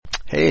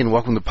Hey, and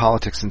welcome to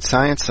Politics and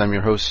Science. I'm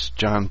your host,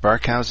 John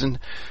Barkhausen.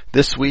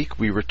 This week,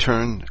 we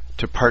return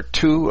to part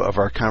 2 of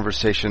our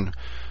conversation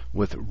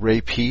with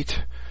Ray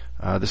Peat.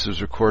 This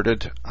was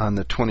recorded on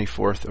the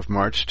 24th of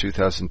March,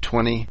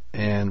 2020,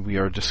 and we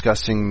are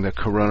discussing the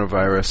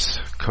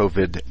coronavirus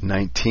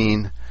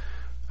COVID-19,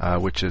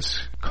 which has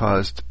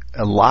caused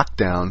a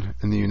lockdown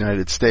in the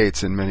United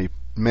States in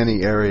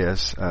many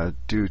areas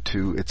due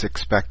to its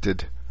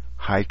expected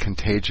high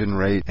contagion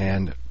rate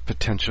and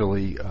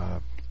potentially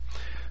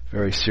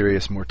very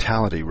serious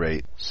mortality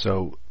rate.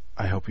 So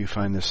I hope you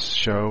find this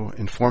show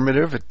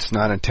informative. It's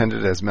not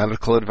intended as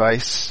medical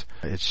advice.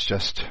 It's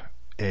just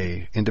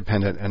a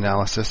independent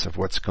analysis of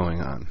what's going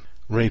on.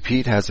 Ray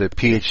Peat has a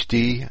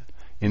PhD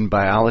in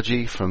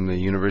biology from the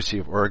University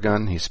of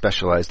Oregon. He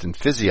specialized in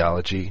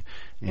physiology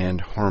and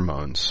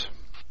hormones.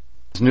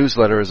 His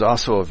newsletter is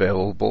also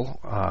available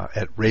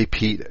at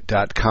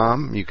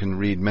raypeat.com. You can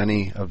read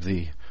many of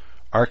the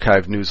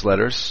archived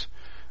newsletters.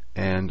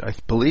 And I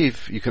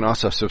believe you can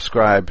also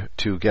subscribe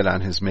to get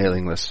on his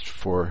mailing list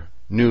for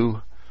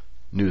new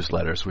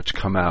newsletters, which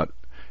come out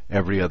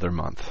every other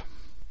month.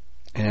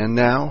 And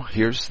now,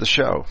 here's the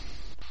show.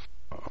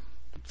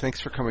 Thanks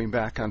for coming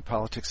back on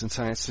Politics and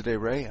Science today,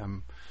 Ray.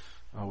 I'm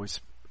always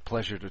a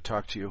pleasure to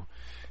talk to you.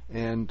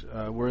 And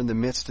we're in the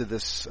midst of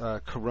this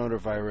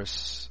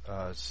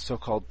coronavirus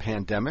so-called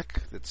pandemic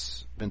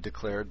that's been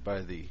declared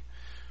by the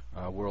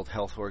World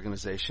Health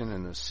Organization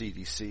and the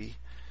CDC.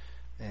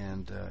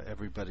 And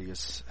everybody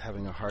is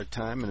having a hard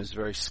time and is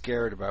very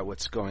scared about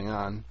what's going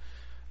on.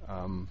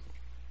 I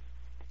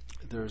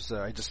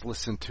just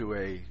listened to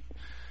a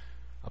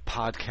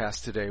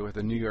podcast today with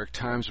a New York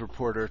Times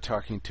reporter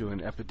talking to an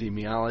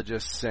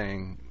epidemiologist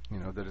saying,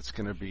 that it's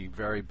going to be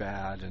very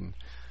bad and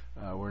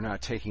we're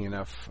not taking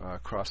enough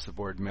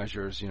across-the-board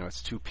measures.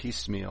 It's too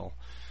piecemeal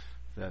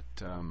that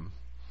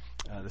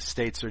the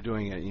states are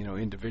doing it,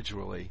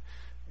 individually.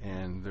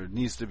 And there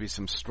needs to be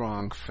some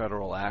strong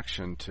federal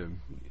action to,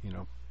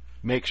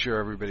 make sure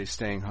everybody's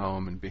staying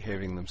home and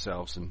behaving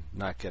themselves and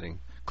not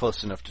getting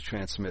close enough to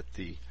transmit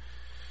the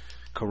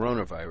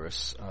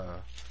coronavirus.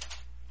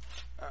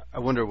 I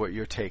wonder what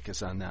your take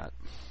is on that.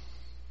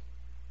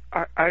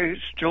 I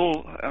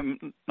still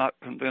am not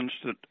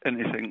convinced that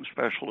anything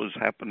special is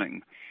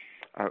happening.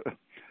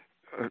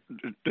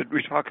 Did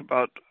we talk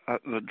about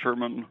the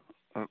German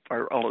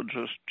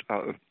virologist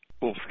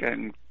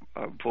Wolfgang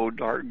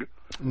Wodarg?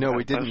 No,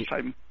 we didn't.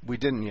 Time? We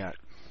didn't yet.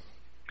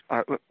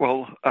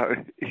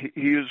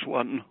 He is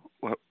one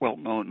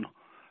well-known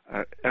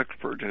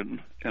expert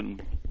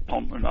in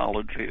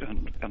pulmonology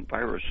and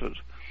viruses,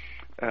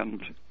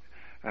 and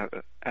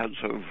as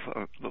of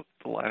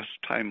the last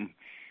time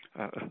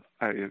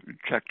I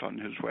checked on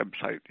his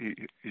website,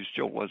 he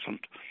still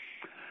wasn't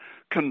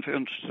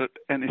convinced that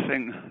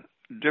anything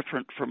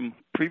different from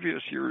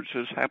previous years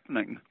is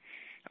happening.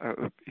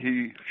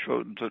 He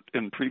showed that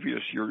in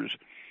previous years,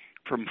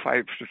 from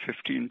 5 to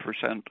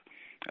 15%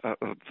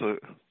 of the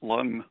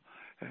lung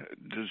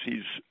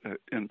disease,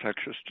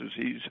 infectious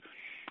disease,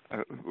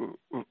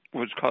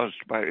 was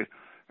caused by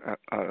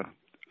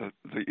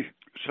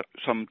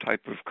some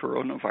type of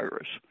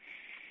coronavirus.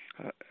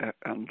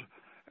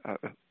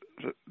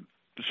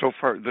 So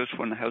far, this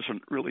one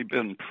hasn't really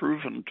been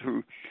proven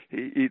to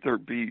either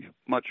be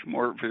much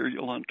more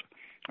virulent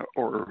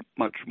or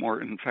much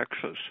more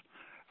infectious.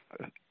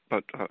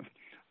 But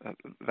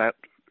that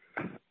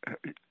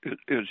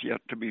is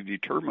yet to be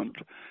determined,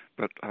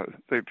 but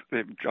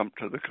they've jumped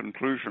to the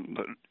conclusion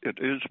that it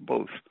is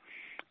both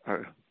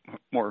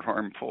more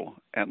harmful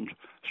and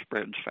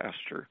spreads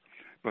faster.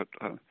 But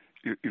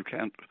you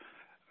can't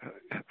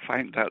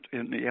find that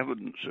in the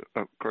evidence,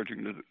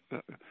 according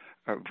to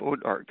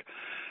Wodarg.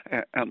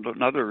 And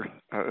another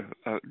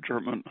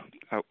German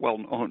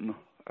well-known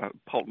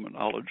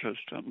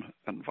pulmonologist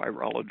and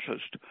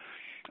virologist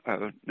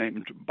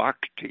named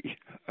Bhakti,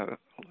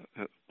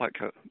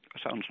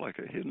 sounds like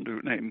a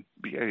Hindu name,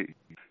 Bhakti,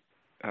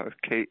 I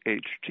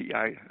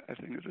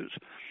think it is,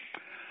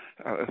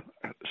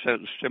 says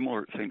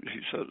similar things.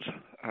 He says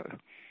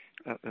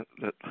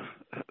that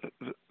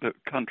the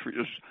country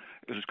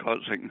is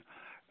causing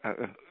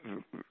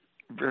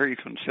very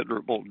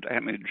considerable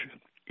damage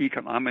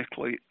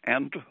economically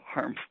and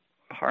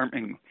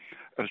harming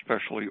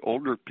especially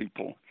older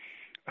people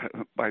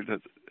by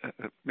the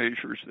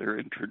measures they're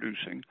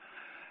introducing.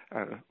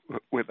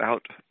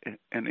 Without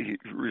any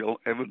real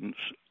evidence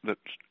that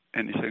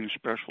anything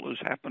special is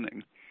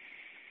happening.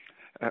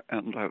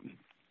 And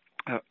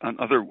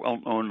another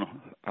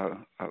well-known,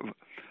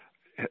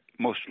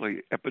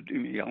 mostly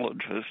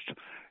epidemiologist,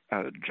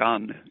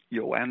 John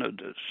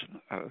Ioannidis,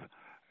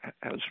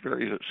 has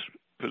various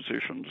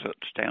positions at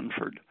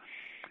Stanford.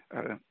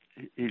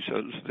 He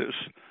says this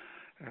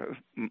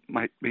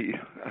might be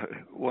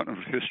one of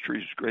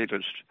history's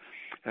greatest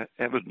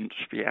evidence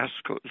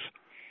fiascos,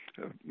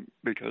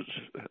 because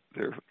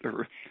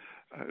they're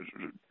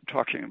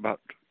talking about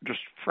just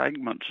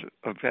fragments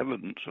of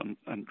evidence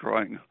and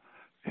drawing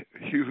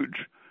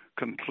huge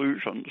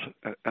conclusions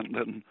and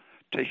then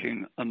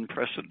taking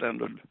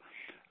unprecedented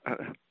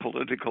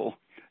political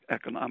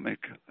economic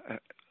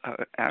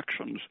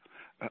actions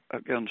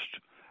against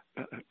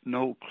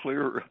no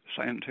clear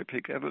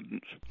scientific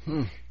evidence.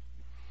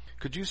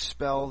 Could you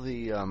spell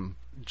the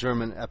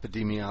German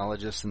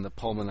epidemiologist and the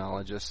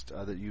pulmonologist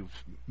that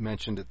you've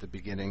mentioned at the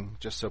beginning,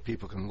 just so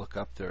people can look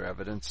up their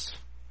evidence?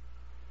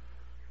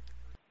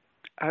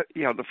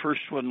 The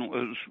first one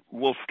was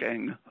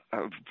Wolfgang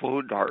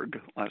Wodarg,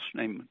 last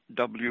name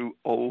Wodarg,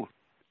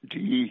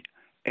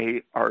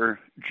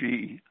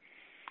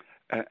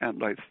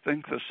 and I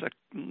think the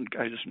second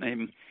guy's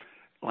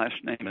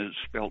last name is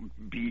spelled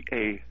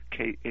Bakhti.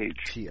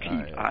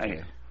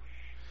 Okay.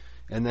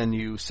 And then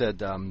you said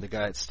the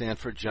guy at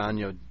Stanford, John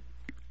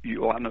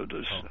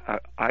Ioannidis,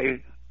 Ioannidis.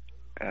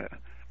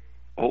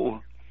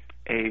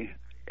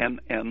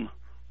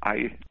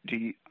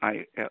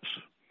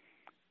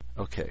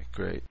 Okay,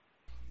 great.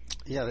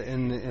 Yeah,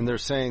 and they're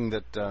saying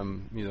that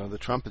the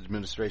Trump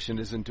administration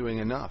isn't doing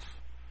enough.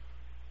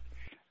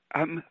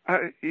 I've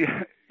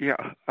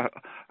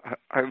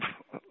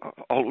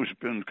always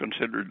been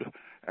considered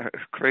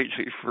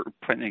crazy for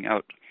pointing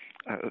out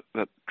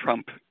that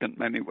Trump, in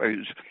many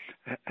ways,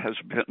 has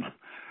been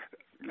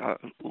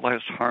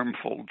less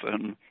harmful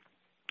than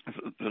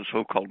the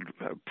so-called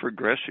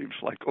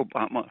progressives like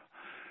Obama,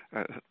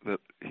 that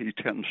he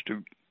tends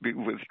to be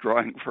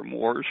withdrawing from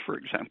wars, for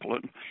example.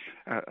 And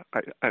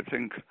I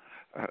think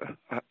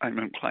I'm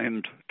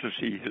inclined to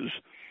see his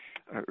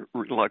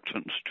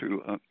reluctance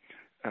to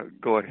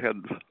go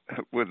ahead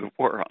with the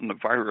war on the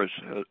virus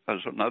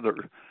as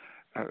another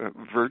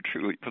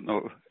virtue, even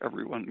though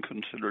everyone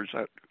considers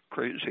that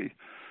crazy.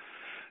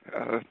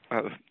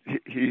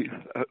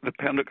 The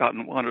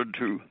Pentagon wanted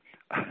to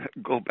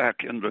go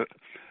back into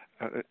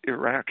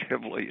Iraq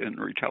heavily in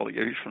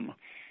retaliation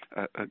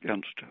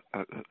against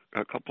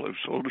a couple of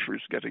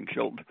soldiers getting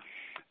killed,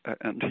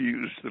 and he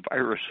used the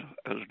virus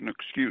as an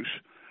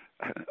excuse,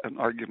 an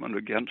argument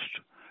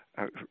against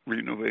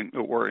renewing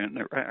the war in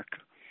Iraq.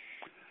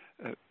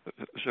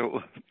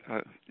 So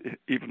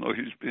even though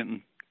he's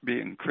been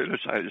being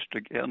criticized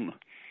again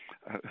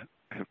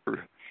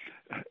for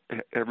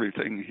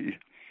everything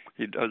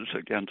he does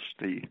against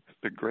the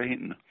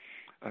grain,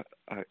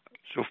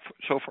 so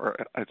far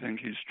I think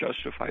he's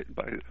justified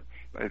by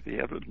the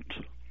evidence.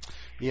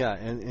 Yeah,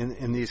 and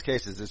in these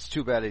cases, it's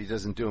too bad he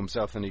doesn't do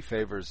himself any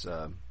favors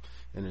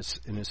in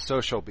his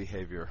social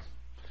behavior.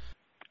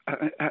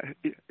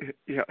 It's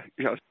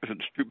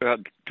too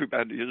bad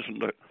he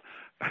isn't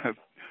a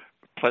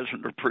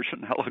pleasanter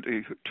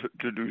personality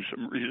to do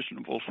some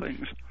reasonable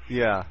things.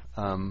 Yeah,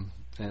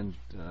 and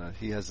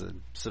he has a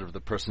sort of the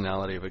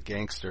personality of a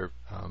gangster,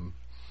 and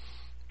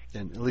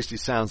at least he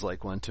sounds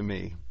like one to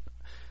me.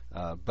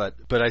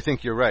 But I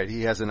think you're right.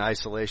 He has an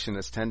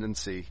isolationist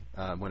tendency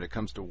when it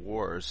comes to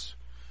wars,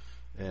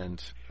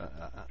 and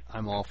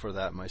I'm all for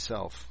that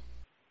myself.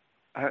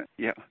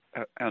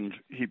 And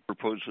he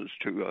proposes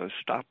to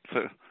stop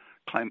the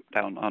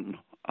clampdown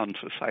on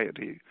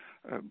society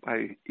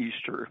by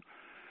Easter,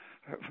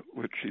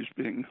 which he's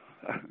being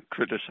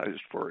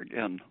criticized for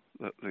again.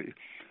 The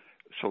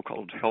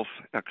so-called health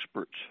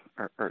experts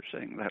are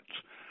saying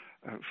that's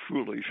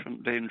foolish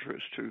and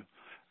dangerous to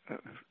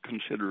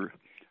consider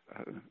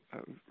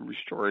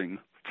restoring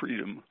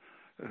freedom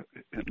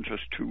in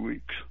just 2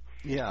 weeks.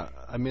 Yeah,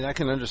 I mean, I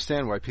can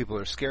understand why people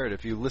are scared.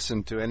 If you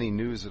listen to any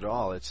news at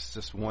all, it's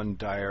just one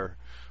dire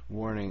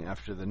warning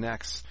after the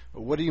next.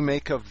 What do you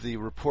make of the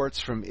reports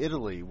from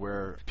Italy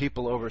where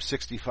people over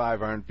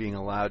 65 aren't being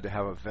allowed to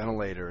have a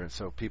ventilator, and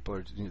so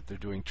they're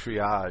doing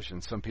triage,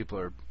 and some people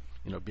are,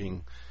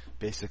 being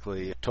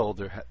basically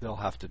told they'll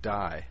have to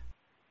die?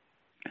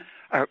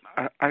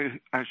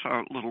 I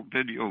saw a little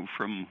video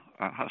from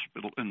a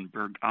hospital in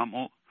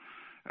Bergamo,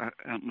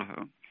 and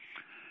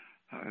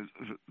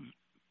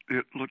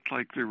it looked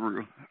like they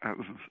were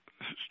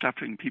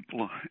stuffing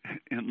people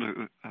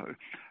into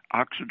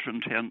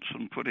oxygen tents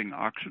and putting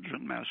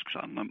oxygen masks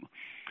on them.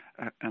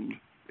 And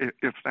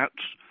if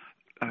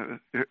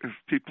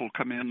people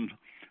come in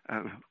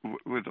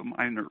with a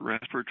minor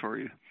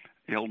respiratory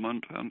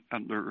ailment and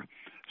they're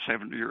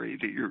 70 or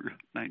 80 or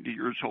 90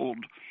 years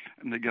old,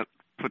 and they get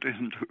put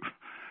into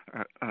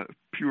a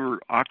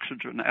pure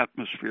oxygen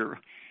atmosphere,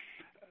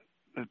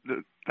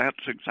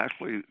 that's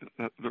exactly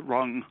the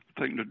wrong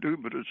thing to do,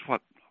 but it's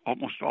what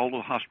almost all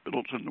the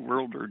hospitals in the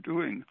world are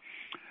doing,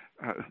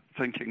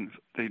 thinking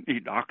they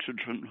need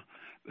oxygen.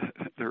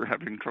 They're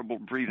having trouble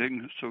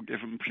breathing, so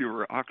give them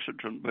pure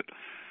oxygen. But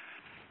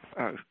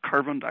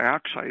carbon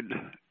dioxide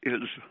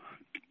is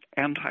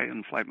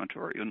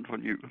anti-inflammatory, and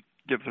when you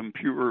give them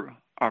pure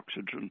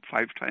oxygen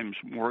 5 times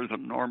more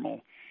than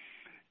normal,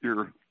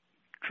 you're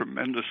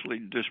tremendously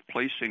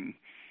displacing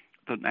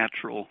the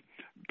natural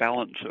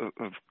balance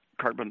of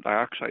carbon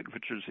dioxide,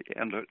 which is the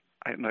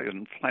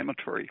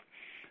anti-inflammatory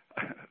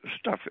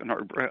stuff in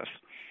our breath.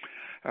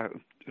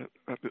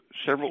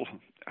 Several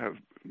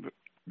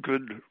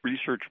good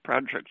research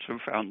projects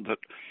have found that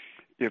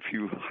if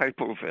you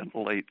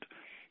hypoventilate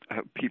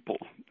people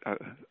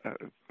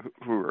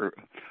who are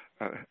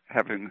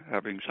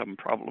having some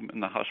problem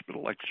in the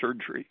hospital, like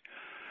surgery,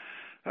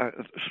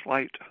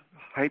 slight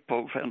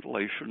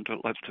hypoventilation to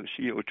let the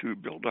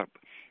CO2 build up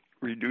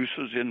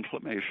reduces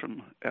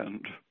inflammation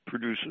and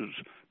produces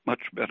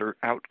much better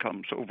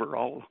outcomes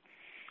overall,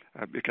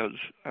 because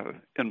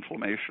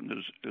inflammation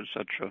is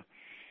such a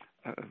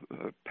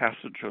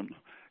pathogen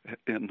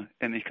in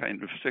any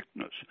kind of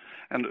sickness,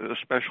 and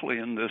especially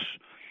in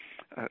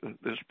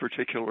this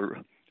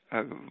particular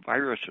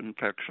virus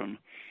infection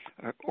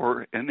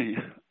or any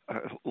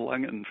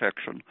lung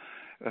infection.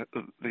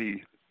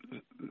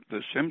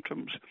 The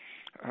symptoms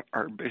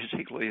are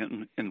basically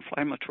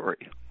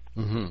inflammatory.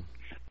 Mm-hmm.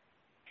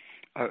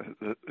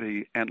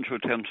 The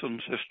angiotensin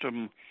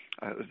system,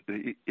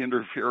 the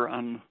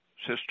interferon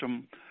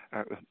system,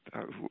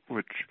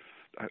 which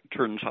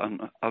turns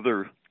on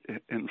other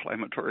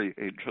inflammatory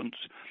agents,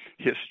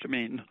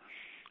 histamine,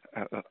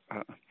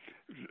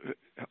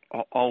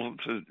 all of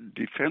the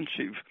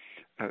defensive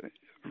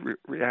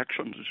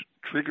reactions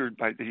triggered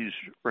by these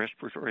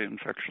respiratory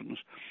infections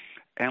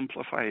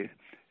amplify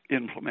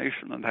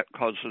inflammation, and that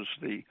causes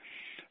the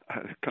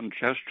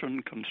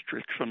congestion,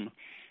 constriction,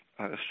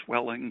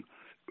 swelling,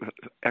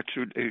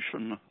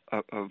 exudation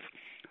of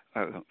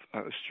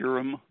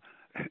serum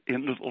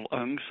into the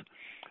lungs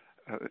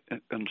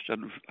instead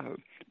of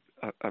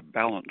a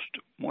balanced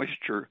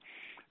moisture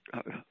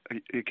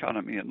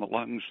economy in the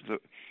lungs. The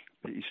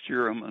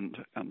serum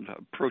and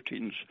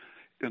proteins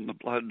in the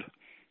blood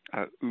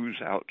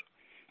ooze out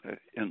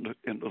into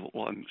the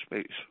lung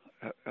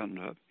space and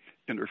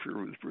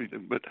interfere with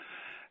breathing. But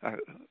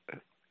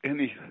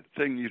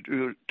anything you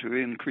do to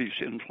increase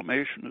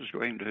inflammation is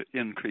going to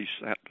increase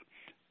that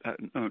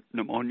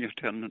pneumonia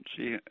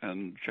tendency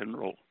and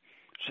general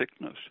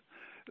sickness.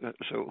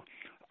 So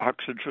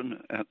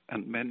oxygen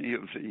and many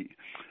of the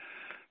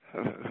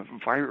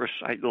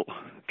virucidal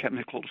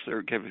chemicals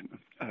they're giving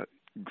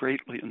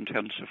greatly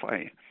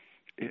intensify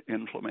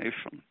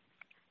inflammation.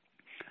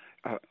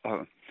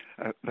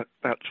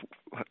 That's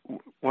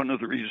one of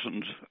the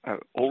reasons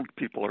old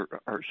people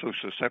are so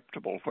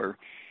susceptible, where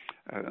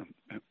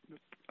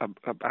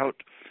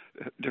about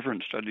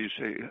different studies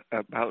say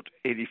about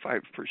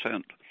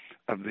 85%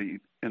 of the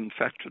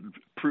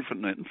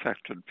proven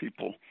infected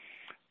people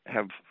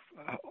have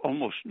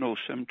almost no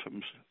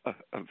symptoms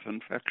of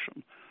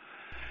infection.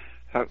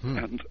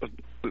 And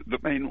the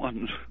main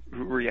ones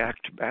who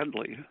react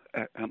badly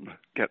and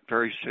get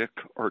very sick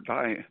or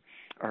die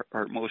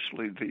are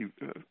mostly the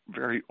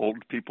very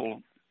old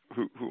people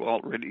who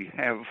already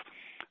have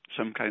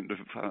some kind of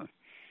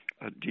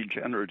a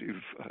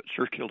degenerative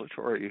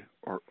circulatory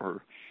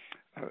or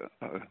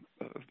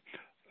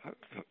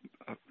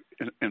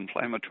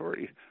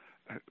inflammatory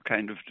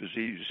kind of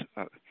disease,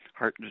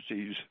 heart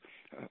disease,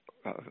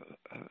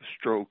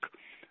 stroke,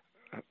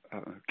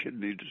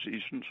 kidney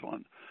disease, and so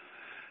on.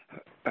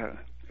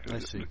 I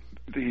see.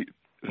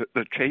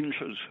 The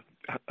changes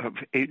of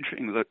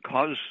aging that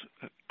cause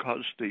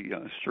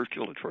the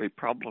circulatory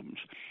problems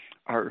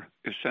are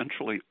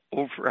essentially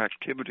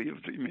overactivity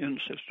of the immune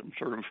system,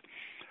 sort of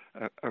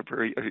a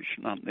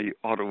variation on the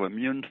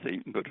autoimmune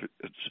theme, but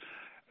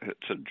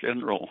it's a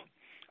general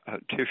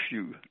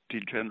tissue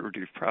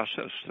degenerative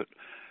process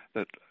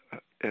that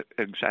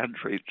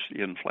exaggerates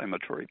the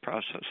inflammatory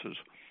processes.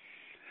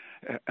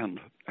 And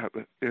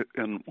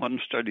in one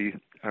study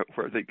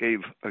where they gave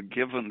a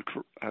given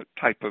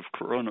type of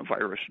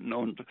coronavirus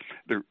known,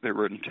 they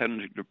were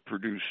intending to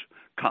produce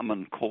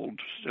common cold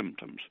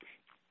symptoms,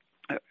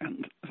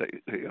 and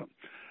they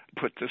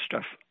put this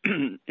stuff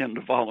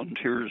into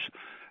volunteers'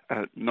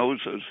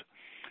 noses,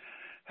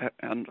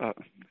 and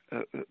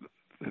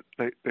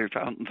they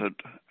found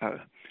that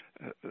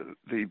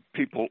the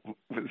people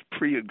with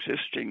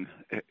pre-existing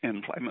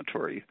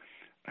inflammatory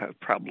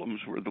problems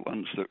were the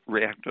ones that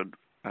reacted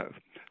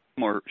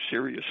more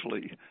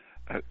seriously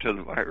to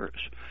the virus.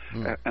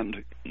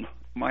 And in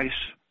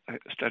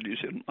studies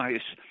in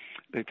mice,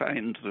 they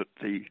find that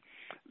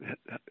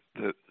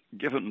the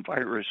given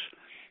virus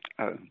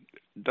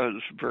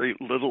does very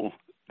little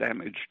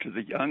damage to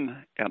the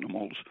young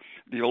animals.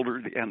 The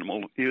older the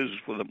animal is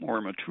with a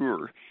more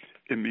mature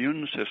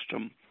immune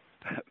system,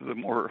 the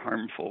more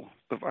harmful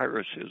the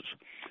virus is.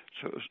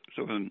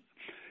 So in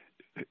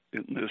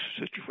this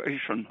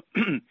situation,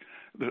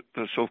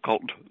 the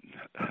so-called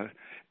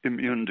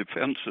immune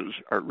defenses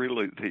are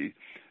really the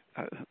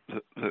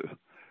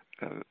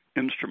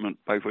instrument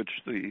by which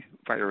the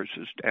virus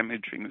is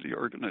damaging the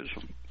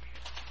organism.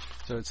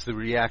 So it's the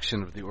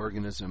reaction of the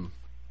organism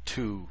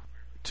to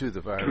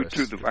the virus.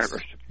 To the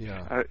virus.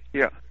 Yeah.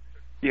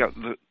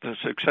 The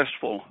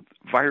successful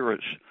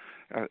virus,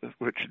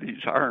 which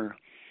these are,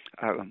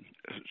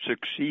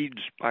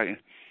 succeeds by,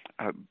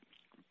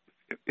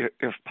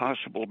 if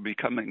possible,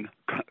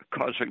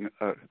 causing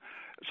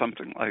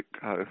something like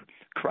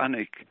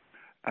chronic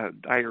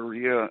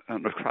diarrhea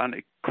and a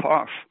chronic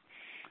cough.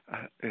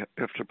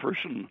 If the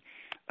person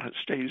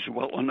stays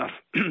well enough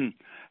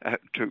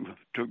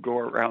to go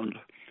around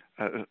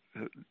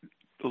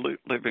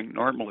living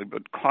normally,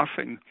 but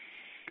coughing,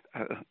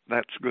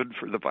 that's good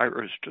for the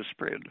virus to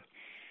spread.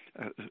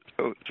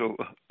 So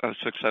a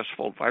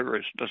successful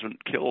virus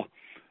doesn't kill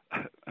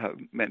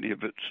many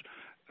of its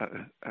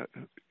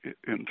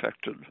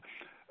infected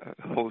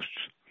hosts,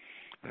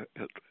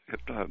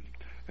 it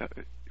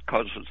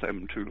causes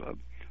them to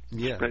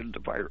spread the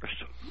virus.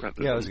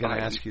 I was going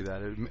to ask you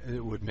that.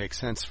 It would make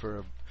sense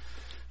for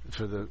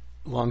the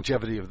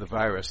longevity of the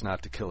virus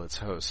not to kill its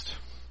host.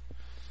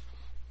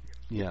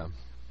 Yeah.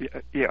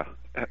 Yeah,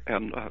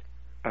 and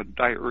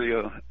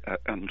diarrhea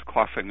and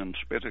coughing and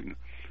spitting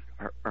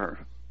are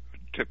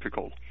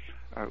typical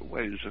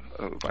ways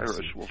a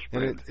virus will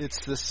spread. And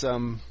it's this.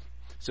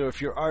 So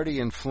if you're already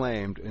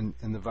inflamed and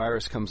the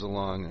virus comes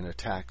along and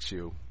attacks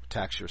your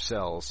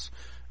cells,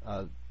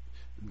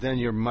 then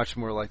you're much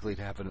more likely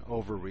to have an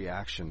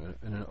overreaction,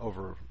 an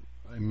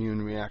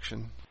over-immune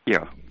reaction.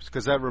 Yeah.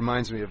 Because that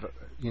reminds me of,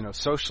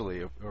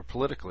 socially or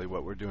politically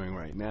what we're doing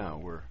right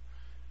now.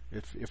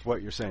 If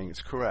what you're saying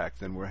is correct,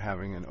 then we're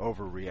having an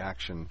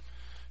overreaction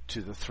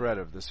to the threat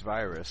of this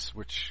virus,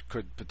 which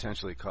could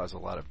potentially cause a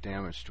lot of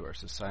damage to our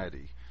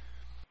society.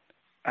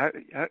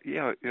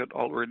 Yeah, it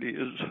already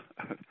is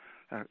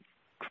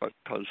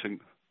causing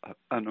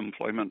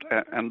unemployment,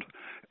 and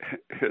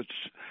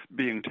it's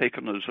being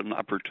taken as an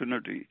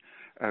opportunity.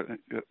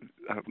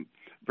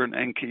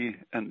 Bernanke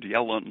and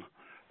Yellen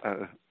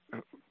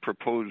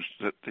proposed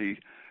that the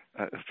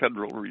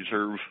Federal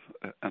Reserve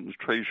and the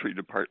Treasury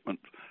Department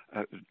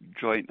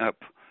join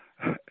up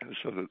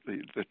so that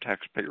the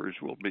taxpayers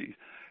will be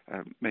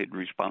made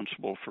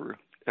responsible for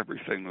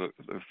everything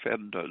the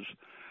Fed does,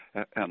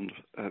 and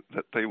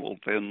that they will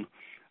then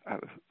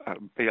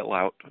bail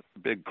out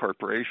big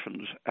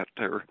corporations at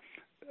their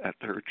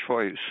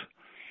choice.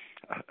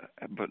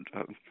 But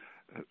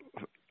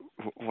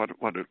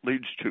what it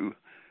leads to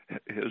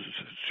is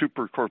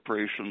super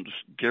corporations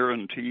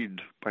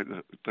guaranteed by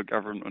the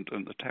government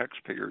and the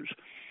taxpayers,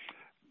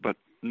 but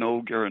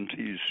no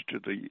guarantees to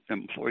the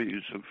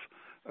employees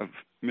of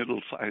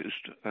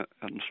middle-sized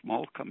and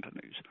small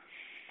companies.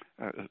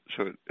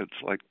 So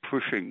it's like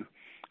pushing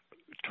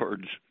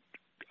towards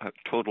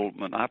total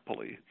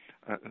monopoly,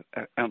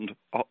 and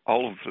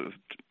all of the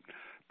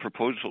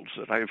proposals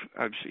that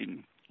I've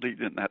seen lead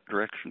in that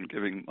direction,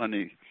 giving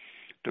money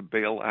to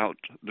bail out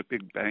the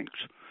big banks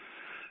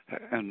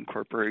and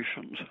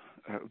corporations,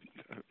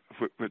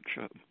 which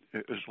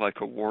is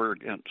like a war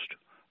against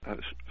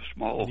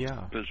small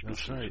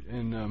businesses. That's right.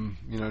 And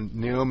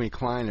Naomi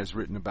Klein has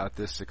written about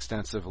this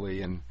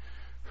extensively in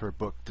her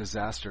book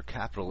Disaster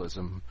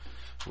Capitalism,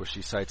 where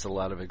she cites a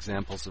lot of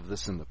examples of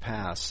this in the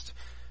past.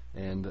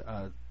 And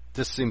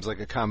this seems like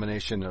a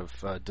combination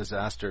of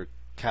disaster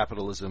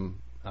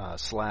capitalism /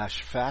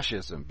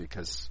 fascism,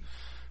 because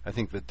I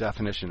think the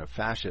definition of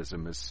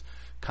fascism is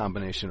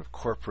combination of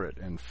corporate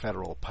and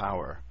federal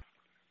power.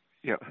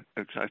 Yeah,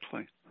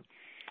 exactly.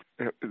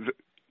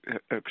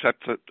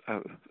 Except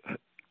that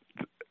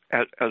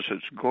as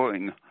it's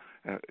going,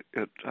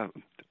 it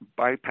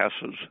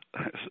bypasses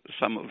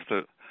some of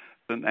the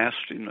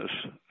nastiness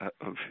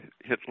of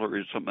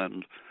Hitlerism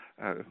and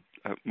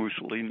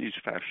Mussolini's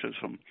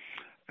fascism,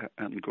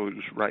 and goes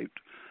right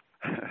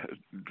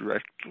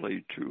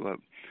directly to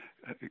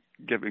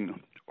giving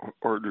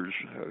orders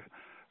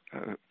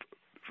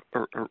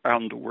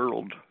around the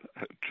world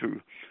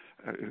to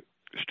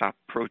stop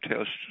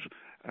protests,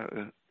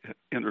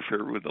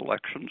 interfere with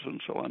elections,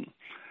 and so on.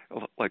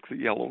 Like the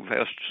yellow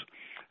vests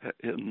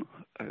in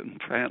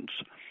France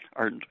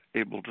aren't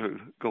able to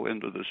go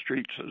into the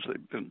streets as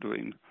they've been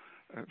doing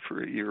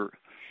for a year.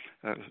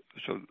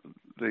 So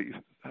they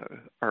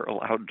are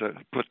allowed to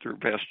put their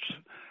vests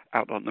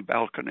out on the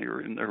balcony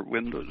or in their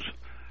windows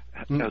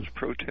as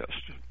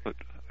protest. But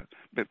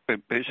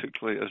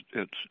basically,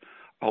 it's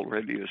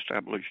already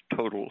established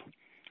total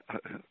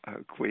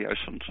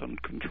quiescence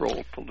and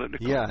control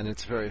politically. Yeah, and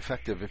it's very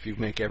effective. If you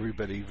make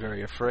everybody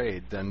very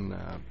afraid, then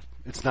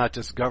it's not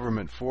just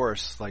government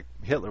force like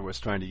Hitler was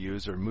trying to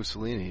use or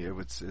Mussolini. It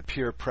was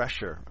pure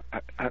pressure.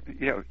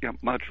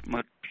 Much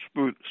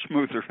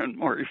smoother and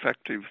more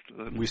effective.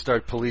 We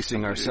start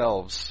policing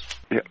ourselves.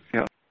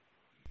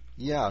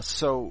 Yeah.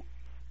 So,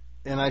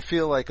 and I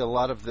feel like a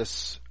lot of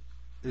this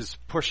is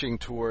pushing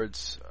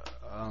towards,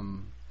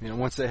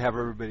 once they have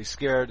everybody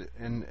scared,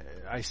 and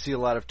I see a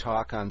lot of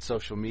talk on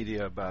social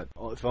media about,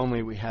 if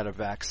only we had a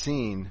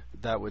vaccine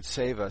that would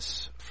save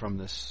us from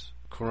this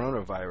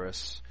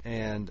coronavirus.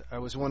 And I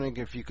was wondering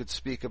if you could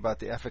speak about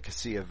the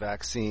efficacy of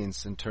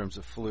vaccines in terms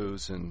of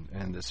flus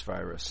and this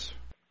virus.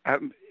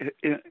 In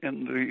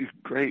the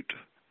great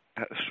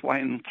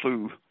swine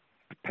flu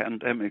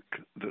pandemic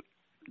that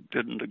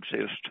didn't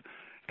exist,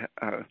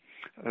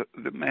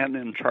 the man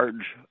in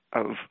charge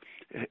of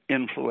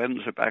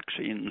influenza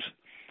vaccines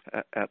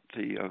at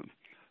the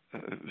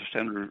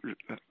center,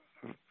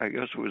 I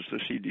guess it was the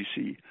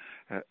CDC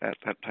at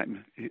that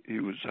time. He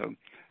was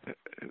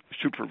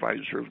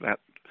supervisor of that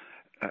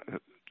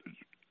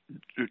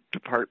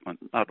department,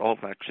 not all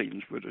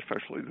vaccines, but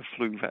especially the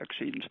flu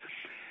vaccines.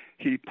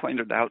 He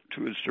pointed out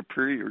to his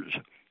superiors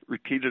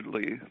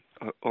repeatedly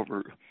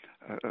over,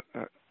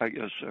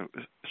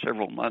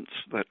 several months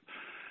that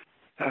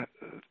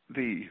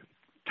the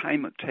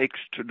time it takes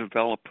to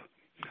develop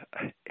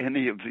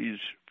any of these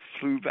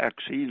flu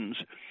vaccines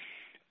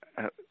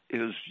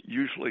is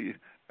usually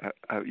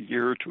a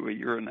year to a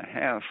year and a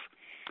half,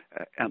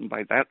 and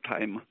by that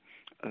time,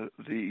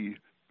 the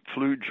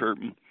flu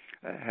germ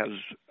has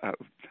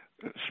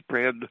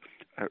spread,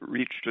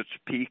 reached its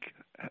peak,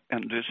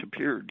 and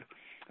disappeared.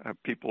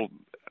 People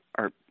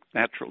are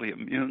naturally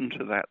immune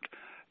to that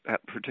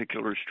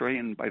particular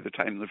strain by the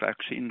time the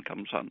vaccine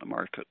comes on the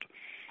market.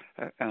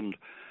 And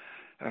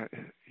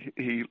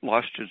he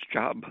lost his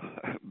job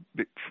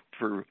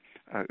for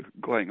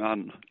going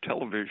on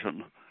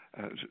television,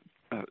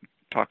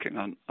 talking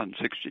on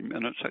 60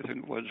 Minutes, I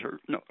think it was, or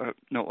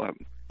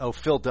no.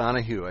 Phil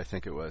Donahue, I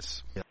think it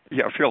was.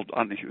 Yeah, Phil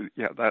Donahue.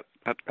 Yeah, that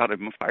got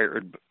him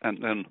fired.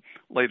 And then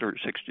later,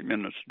 60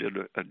 Minutes did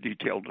a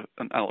detailed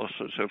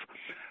analysis of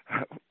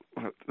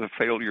the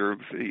failure of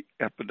the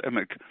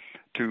epidemic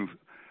to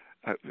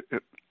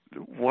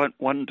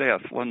one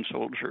death, one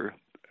soldier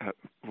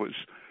was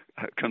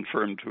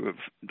confirmed to have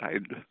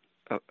died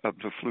of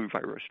the flu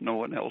virus. No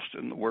one else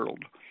in the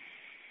world,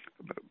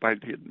 by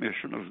the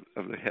admission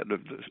of the head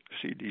of the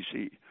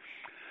CDC.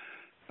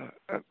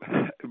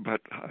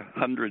 But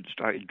hundreds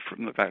died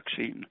from the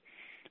vaccine.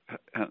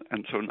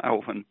 And so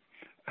now when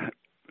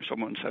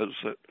someone says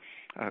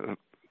that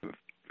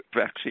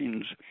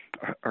vaccines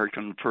are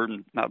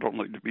confirmed not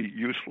only to be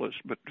useless,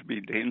 but to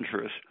be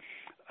dangerous,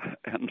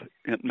 and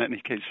in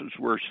many cases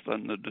worse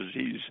than the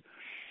disease,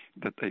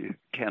 that they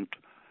can't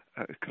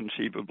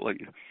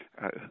conceivably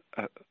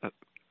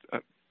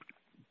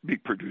be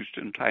produced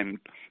in time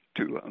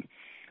to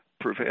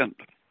prevent.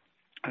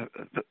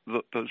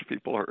 Those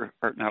people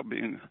are now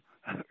being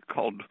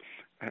called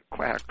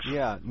quacks.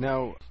 Yeah.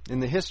 Now, in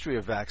the history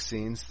of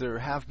vaccines, there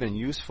have been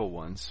useful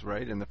ones,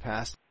 right, in the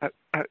past?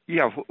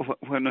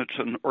 When it's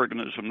an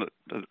organism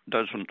that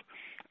doesn't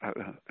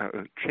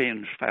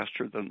change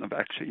faster than the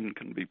vaccine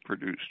can be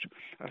produced.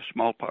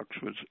 Smallpox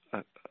was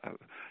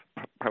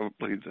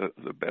probably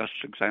the best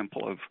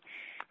example of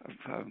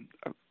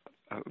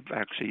a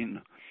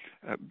vaccine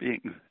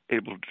being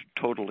able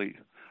to totally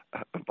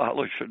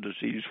abolish a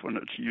disease when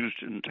it's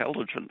used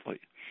intelligently.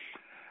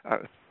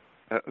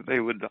 They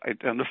would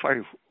identify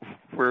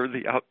where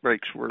the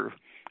outbreaks were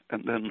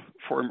and then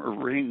form a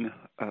ring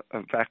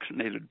of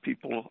vaccinated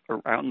people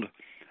around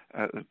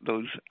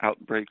those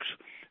outbreaks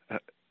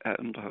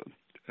and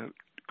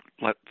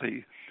let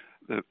the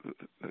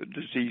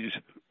disease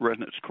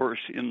run its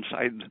course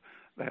inside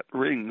that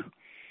ring.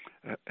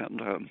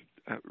 And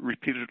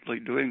repeatedly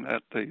doing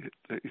that,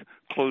 they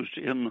closed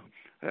in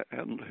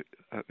and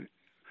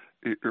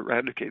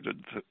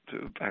eradicated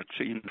the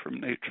vaccine from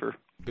nature.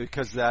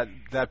 Because that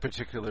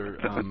particular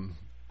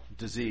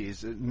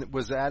disease,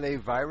 was that a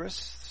virus,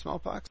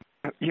 smallpox?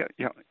 Yeah.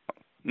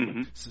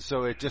 Mm-hmm.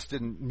 So it just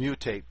didn't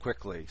mutate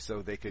quickly,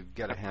 so they could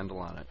get a handle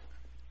on it.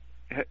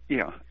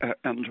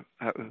 And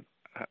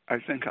I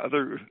think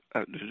other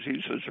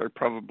diseases are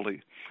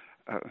probably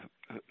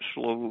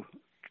slow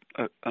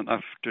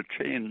enough to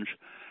change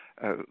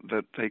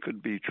that they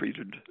could be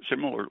treated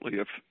similarly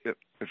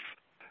if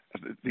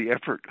the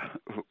effort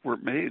were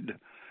made.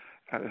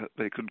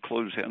 They could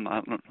close in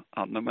on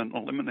them and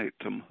eliminate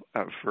them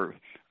for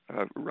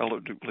a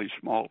relatively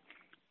small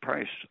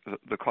price.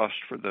 The cost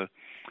for the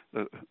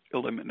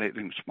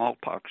eliminating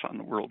smallpox on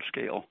the world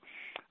scale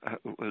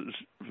was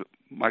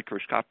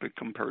microscopic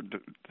compared to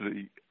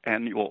the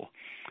annual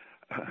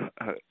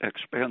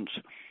expense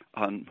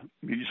on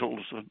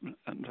measles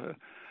and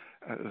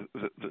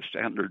the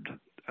standard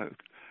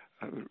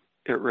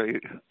array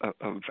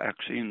of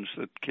vaccines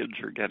that kids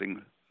are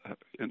getting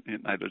in the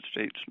United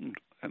States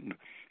and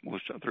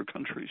most other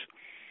countries.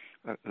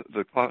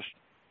 The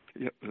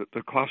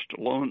cost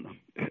alone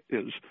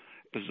is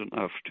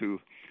enough to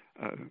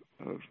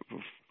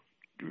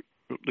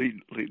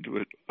lead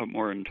to a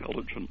more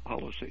intelligent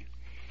policy.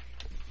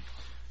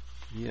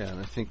 Yeah, and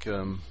I think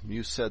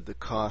you said the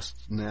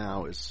cost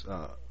now is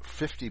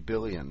 $50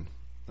 billion,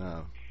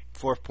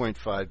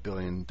 $4.5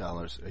 billion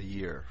a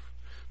year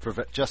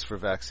just for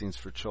vaccines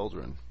for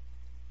children.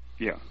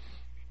 Yeah,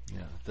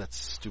 that's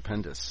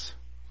stupendous,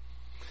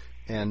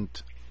 and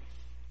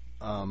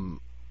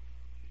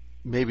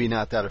maybe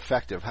not that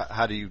effective.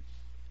 How do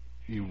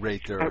you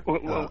rate their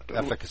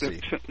efficacy?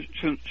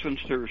 Since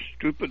they're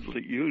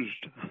stupidly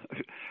used,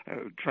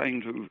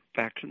 trying to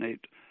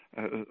vaccinate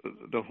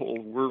the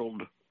whole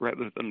world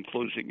rather than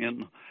closing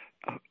in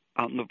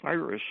on the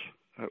virus.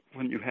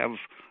 When you have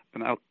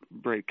an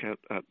outbreak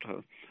at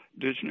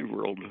Disney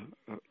World,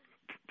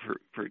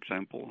 for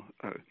example,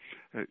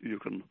 you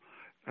can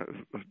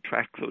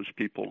track those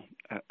people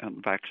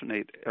and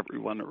vaccinate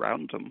everyone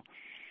around them,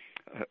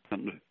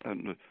 and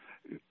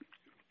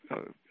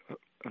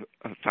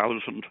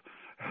 1,000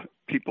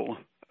 people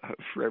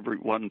for every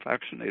one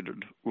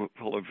vaccinated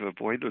will have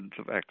avoided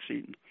the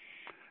vaccine.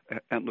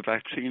 And the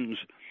vaccines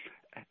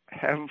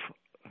have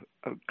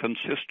a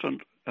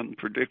consistent and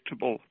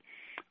predictable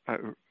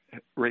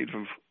rate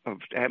of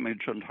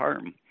damage and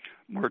harm,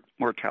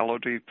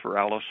 mortality,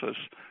 paralysis,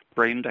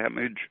 brain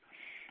damage.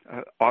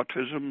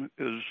 Autism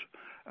is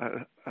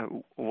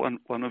one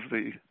of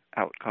the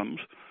outcomes,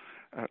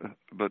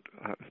 but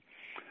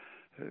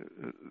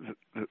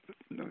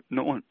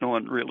no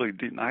one really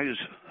denies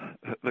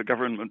the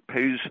government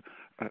pays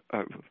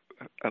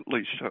at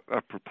least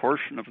a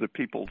proportion of the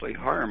people they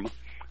harm.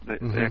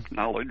 They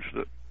acknowledge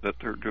that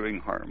they're doing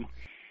harm,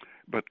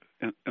 but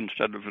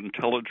instead of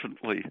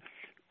intelligently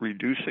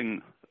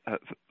reducing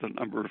the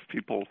number of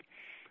people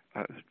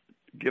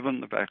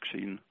given the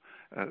vaccine,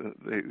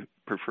 they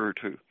prefer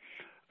to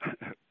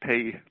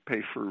pay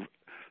for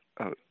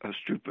a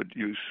stupid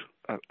use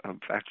of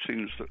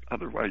vaccines that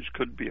otherwise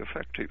could be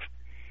effective.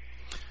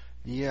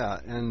 Yeah,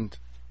 and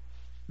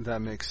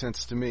that makes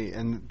sense to me.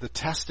 And the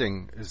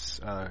testing is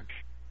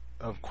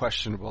of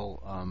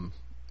questionable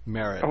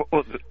merit.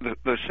 Oh,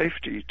 the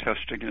safety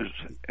testing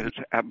is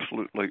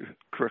absolutely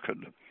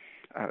crooked.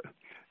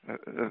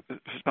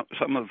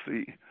 Some of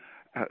the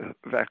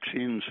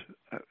vaccines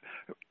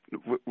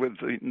with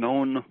the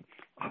known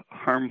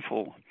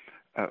harmful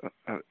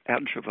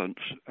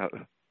adjuvants,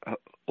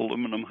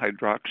 aluminum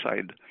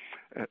hydroxide,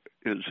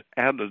 is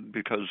added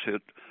because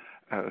it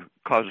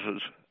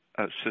causes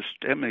a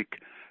systemic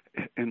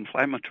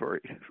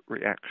inflammatory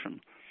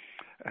reaction.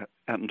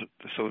 And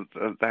so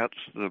that's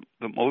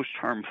the most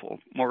harmful,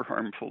 more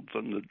harmful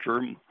than the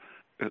germ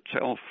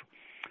itself.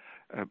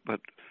 But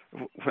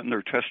when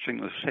they're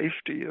testing the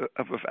safety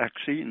of a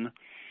vaccine,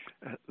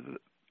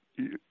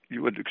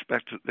 you would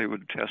expect that they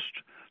would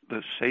test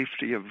the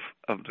safety of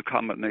the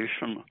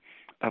combination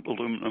of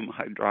aluminum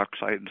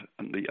hydroxide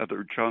and the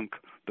other junk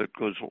that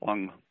goes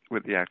along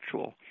with the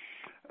actual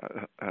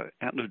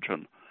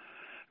antigen.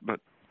 But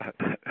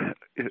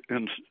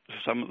in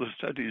some of the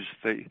studies,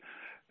 they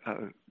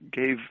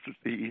gave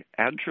the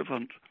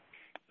adjuvant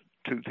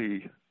to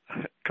the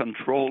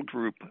control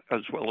group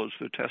as well as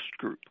the test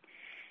group.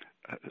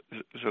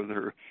 So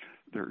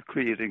they're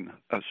creating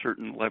a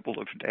certain level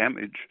of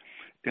damage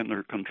in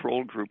their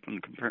control group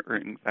and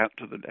comparing that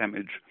to the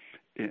damage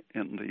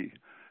in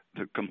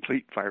the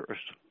complete virus,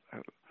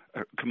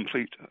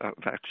 complete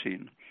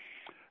vaccine.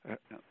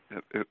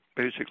 It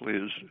basically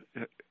is,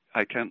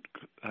 I can't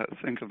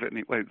think of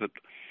any way that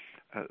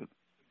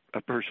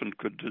a person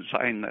could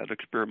design that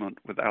experiment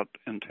without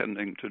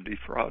intending to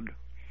defraud.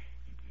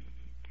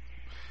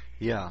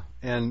 Yeah,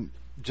 and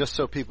just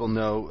so people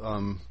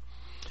know,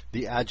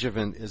 the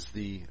adjuvant is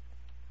the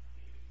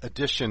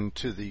addition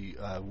to the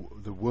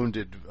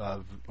wounded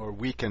or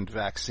weakened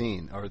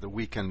vaccine or the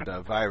weakened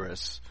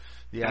virus.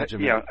 The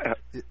adjuvant.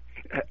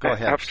 Go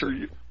ahead.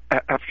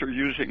 After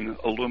using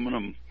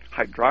aluminum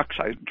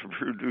hydroxide to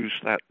produce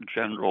that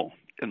general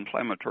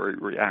inflammatory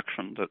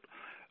reaction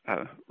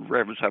that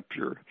revs up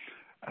your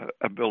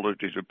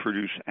ability to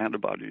produce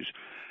antibodies,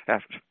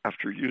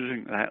 after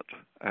using that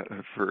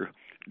for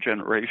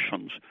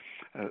generations,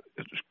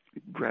 it's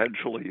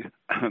gradually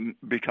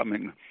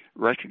becoming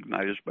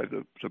recognized by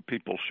the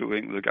people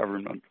suing the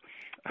government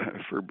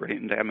for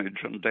brain damage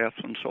and death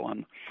and so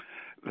on,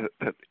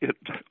 that it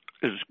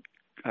is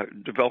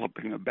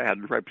developing a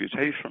bad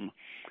reputation.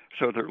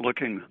 So they're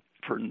looking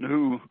for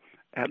new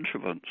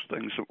adjuvants,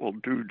 things that will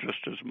do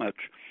just as much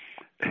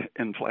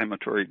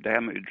inflammatory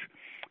damage,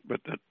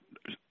 but that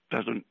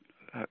doesn't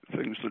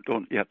things that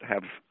don't yet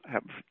have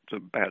the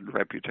bad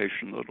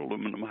reputation that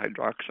aluminum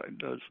hydroxide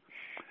does.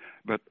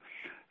 But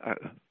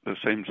the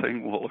same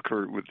thing will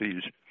occur with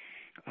these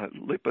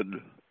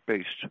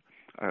lipid-based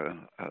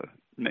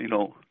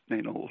nano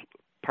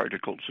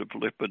particles of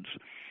lipids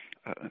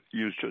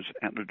used as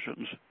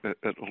antigens.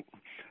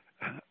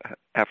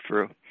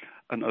 After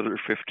another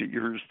 50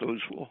 years,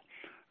 those will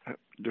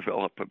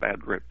develop a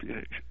bad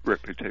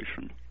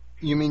reputation.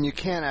 You mean you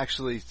can't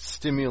actually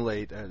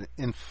stimulate an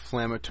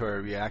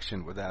inflammatory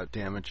reaction without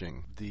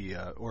damaging the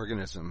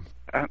organism?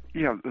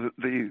 Yeah,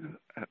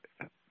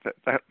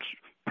 that's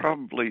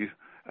probably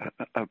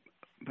a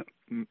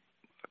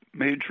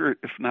major,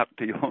 if not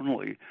the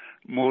only,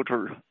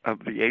 motor of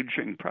the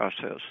aging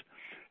process,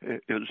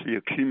 is the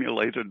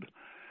accumulated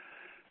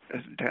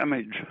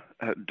damage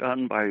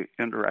done by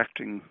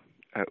interacting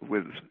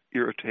with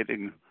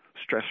irritating,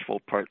 stressful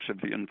parts of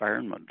the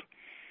environment.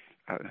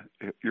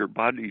 Your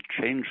body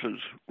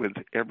changes with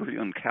every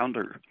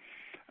encounter,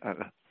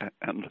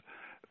 and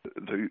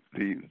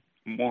the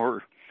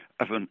more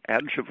of an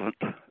adjuvant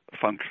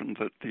function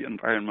that the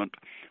environment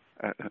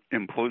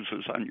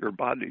imposes on your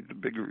body, the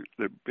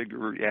bigger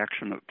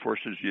reaction it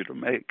forces you to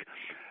make,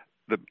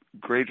 the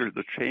greater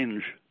the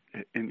change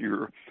in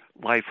your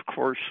life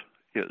course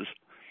is.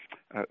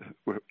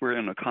 We're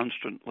in a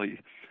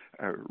constantly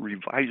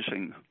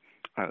revising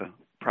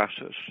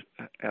process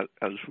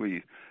as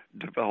we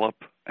develop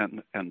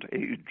and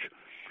age,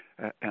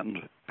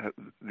 and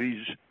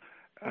these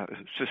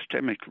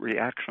systemic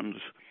reactions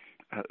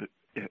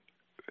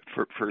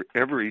for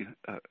every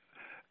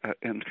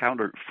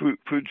encounter,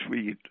 foods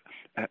we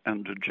eat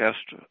and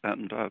digest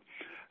and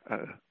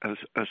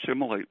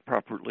assimilate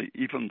properly,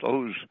 even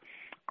those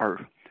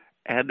are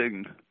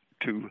adding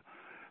to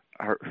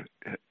our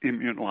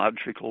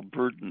immunological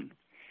burden,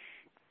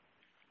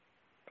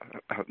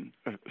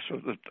 so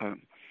that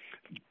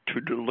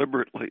to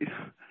deliberately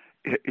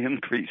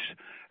increase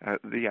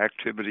the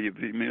activity of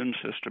the immune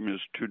system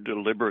is to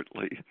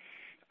deliberately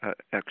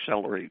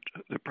accelerate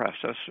the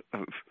process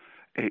of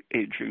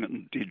aging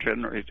and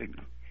degenerating.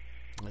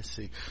 I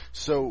see.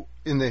 So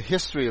in the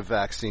history of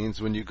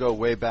vaccines, when you go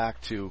way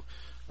back to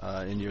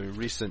in your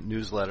recent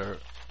newsletter,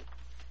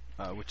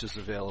 which is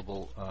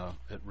available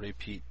at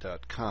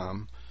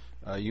raypeat.com,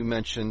 you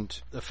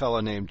mentioned a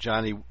fellow named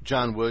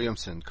John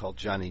Williamson called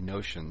Johnny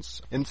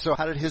Notions. And so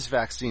how did his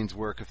vaccines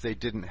work if they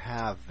didn't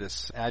have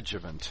this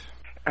adjuvant?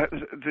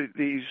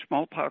 The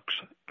smallpox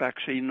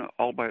vaccine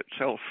all by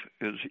itself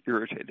is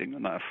irritating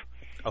enough.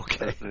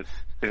 Okay.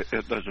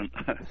 It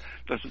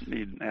doesn't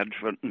need an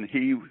adjuvant, and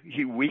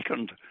he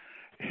weakened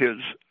his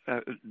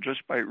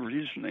just by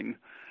reasoning.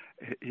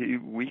 He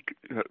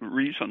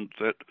reasoned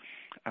that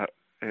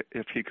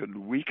if he could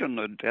weaken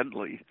a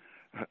deadly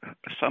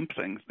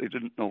something, they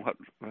didn't know what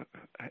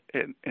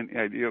any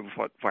idea of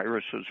what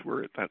viruses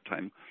were at that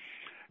time,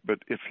 but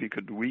if he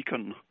could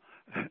weaken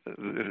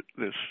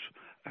this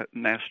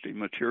nasty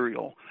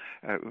material,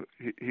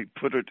 he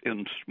put it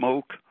in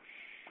smoke.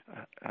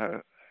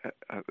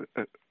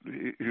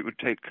 He would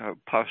take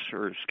pus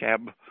or a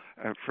scab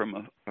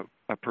from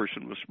a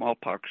person with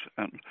smallpox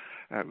and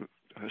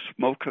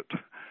smoke it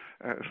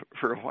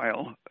for a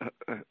while,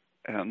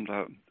 and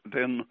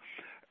then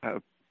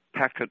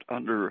pack it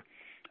under,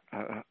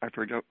 I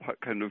forget what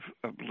kind of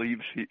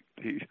leaves he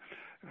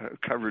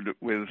covered it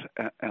with,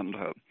 and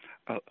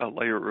a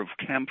layer of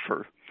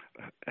camphor,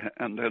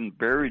 and then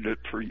buried it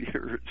for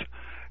years,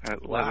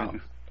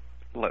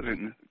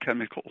 letting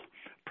chemical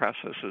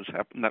processes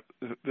happen.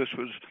 This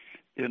was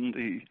in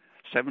the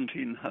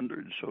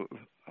 1700s, so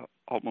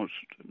almost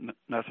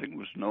nothing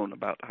was known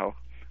about how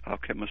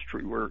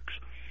chemistry works.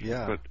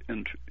 Yeah. But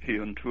he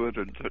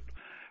intuited that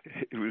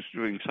he was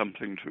doing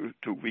something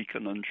to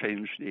weaken and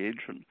change the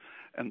agent.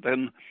 And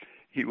then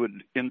he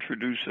would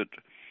introduce it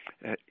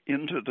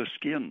into the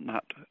skin,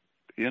 not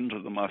into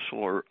the muscle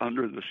or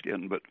under the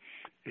skin, but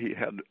he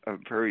had a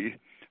very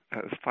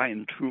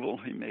fine tool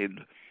he made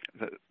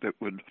that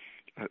would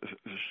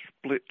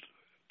split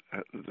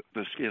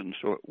the skin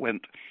so it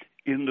went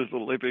into the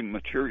living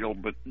material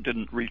but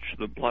didn't reach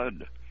the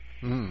blood.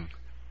 Mm.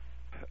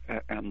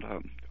 And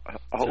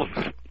all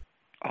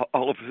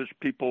of his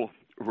people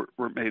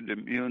were made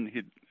immune.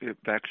 He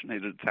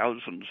vaccinated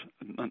thousands.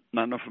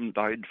 None of them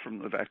died from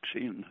the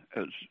vaccine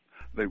as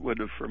they would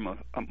have from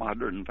a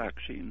modern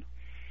vaccine.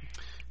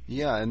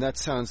 Yeah, and that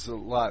sounds a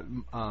lot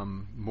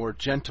more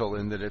gentle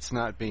in that it's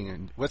not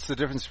being... What's the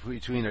difference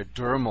between a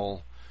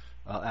dermal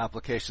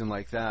application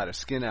like that, a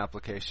skin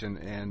application,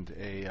 and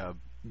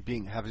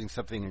having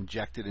something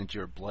injected into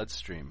your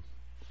bloodstream?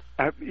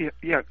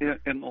 Yeah,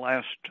 in the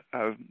last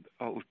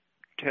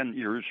 10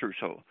 years or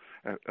so,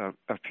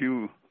 a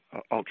few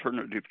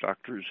alternative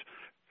doctors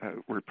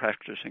were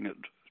practicing it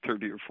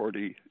 30 or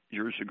 40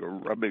 years ago,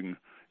 rubbing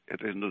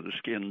it into the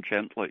skin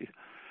gently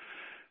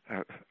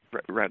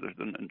rather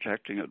than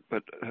injecting it.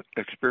 But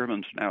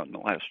experiments now in the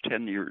last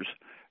 10 years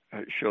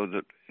show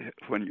that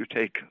when you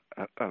take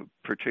a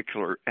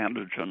particular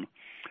antigen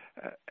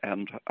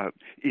and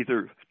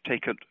either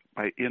take it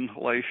by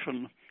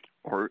inhalation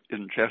or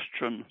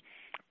ingestion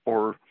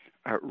or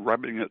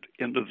rubbing it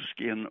into the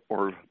skin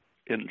or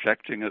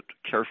injecting it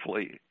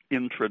carefully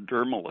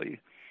intradermally,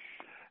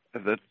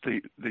 that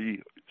the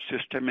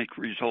systemic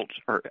results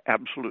are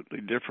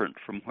absolutely different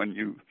from when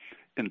you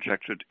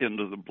inject it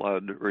into the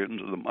blood or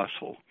into the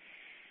muscle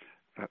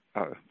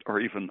or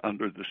even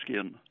under the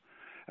skin.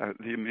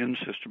 The immune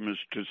system is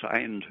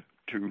designed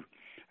to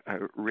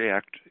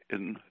react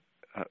in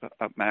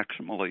a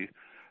maximally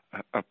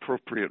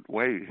appropriate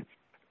way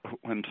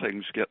when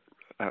things get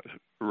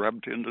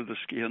rubbed into the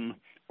skin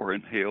or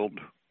inhaled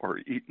or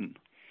eaten.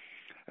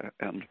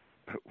 And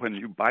when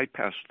you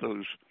bypass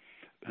those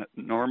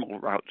normal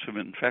routes of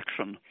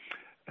infection,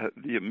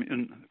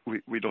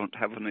 we don't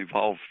have an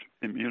evolved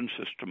immune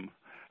system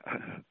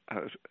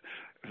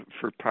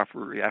for proper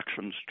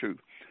reactions to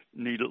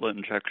needle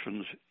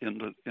injections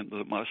into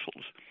the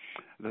muscles.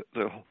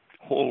 The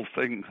whole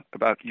thing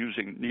about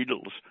using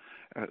needles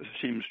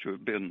seems to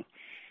have been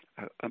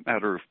a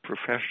matter of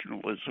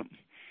professionalism.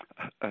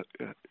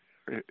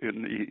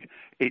 In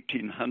the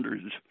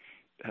 1800s,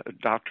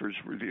 doctors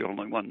were the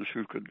only ones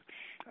who could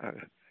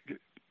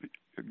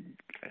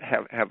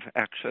have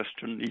access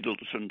to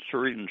needles and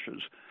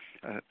syringes.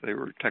 They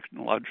were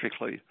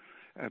technologically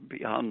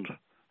beyond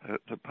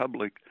the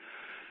public,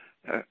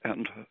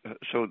 and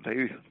so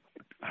they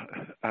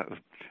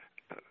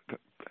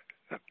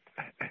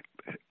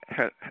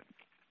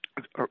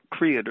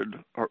created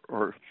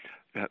or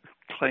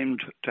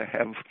claimed to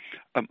have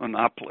a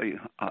monopoly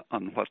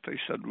on what they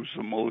said was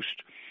the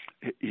most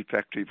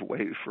effective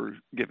way for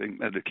giving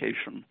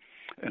medication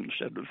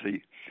instead of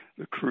the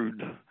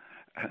crude,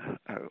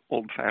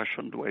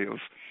 old-fashioned way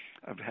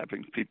of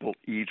having people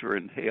eat or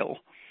inhale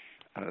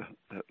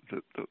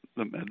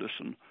the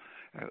medicine.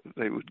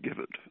 They would give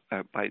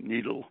it by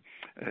needle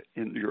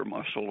into your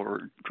muscle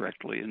or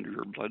directly into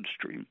your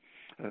bloodstream.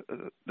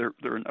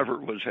 There never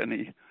was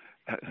any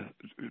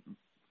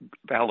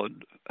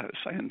valid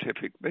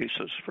scientific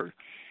basis for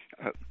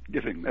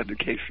giving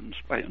medications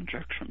by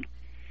injection.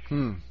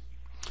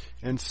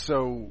 And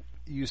so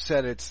you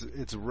said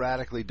it's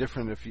radically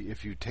different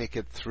if you take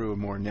it through a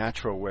more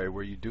natural way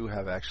where you do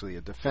have actually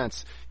a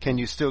defense. Can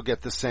you still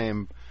get the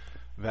same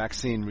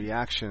vaccine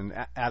reaction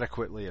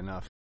adequately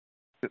enough?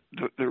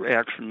 The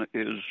reaction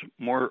is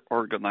more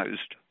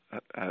organized.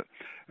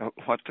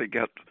 What they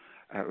get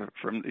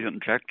from the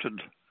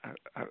injected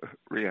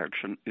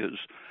reaction is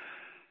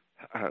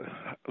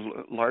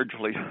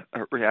largely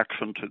a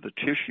reaction to the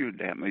tissue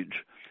damage,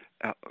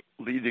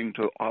 leading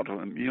to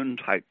autoimmune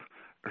type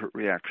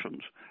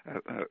reactions,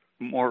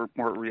 more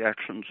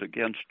reactions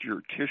against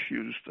your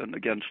tissues than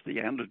against the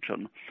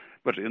antigen,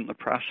 but in the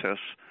process,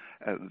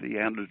 the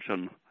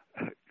antigen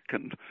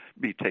can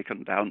be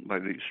taken down by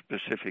these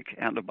specific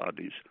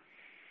antibodies.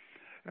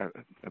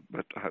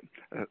 But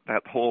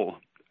that whole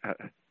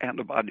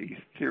antibody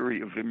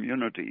theory of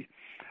immunity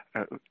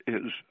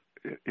is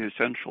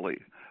essentially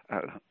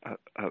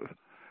a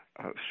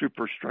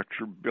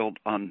superstructure built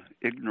on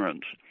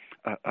ignorance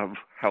of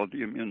how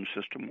the immune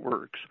system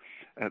works.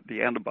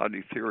 The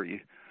antibody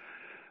theory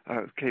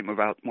came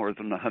about more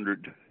than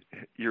 100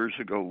 years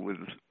ago with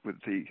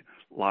the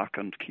lock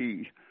and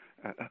key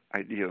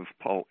idea of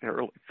Paul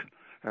Ehrlich,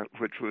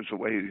 which was a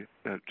way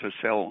to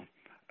sell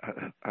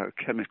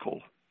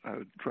chemical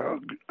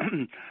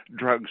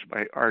drugs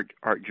by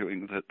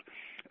arguing that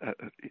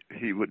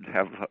he would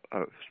have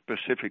a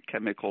specific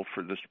chemical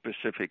for the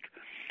specific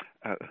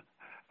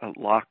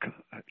lock.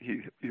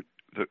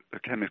 The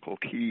chemical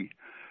key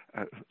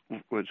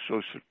was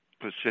so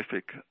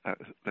specific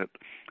that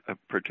a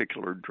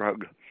particular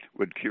drug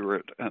would cure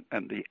it,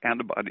 and the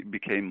antibody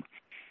became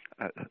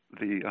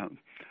the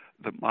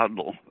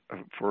model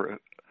for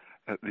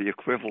the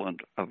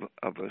equivalent of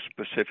a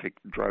specific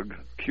drug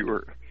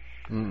cure.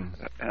 And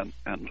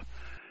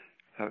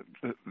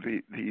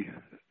the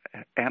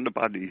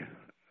antibody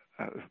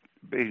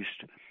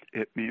based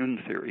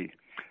immune theory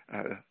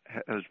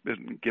has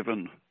been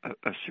given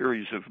a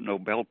series of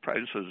Nobel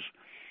Prizes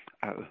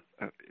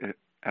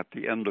at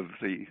the end of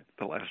the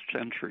last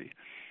century.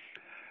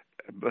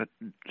 But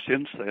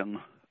since then,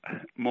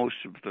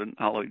 most of the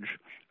knowledge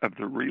of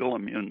the real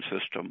immune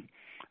system,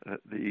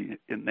 the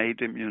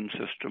innate immune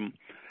system,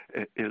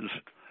 is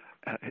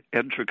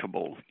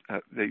educable.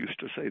 They used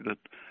to say that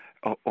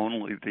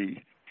only the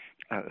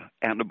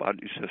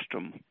antibody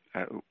system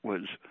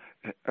was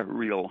a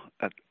real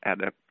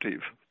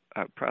adaptive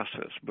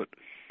process, but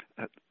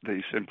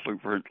they simply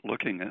weren't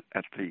looking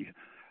at the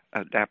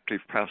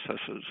adaptive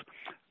processes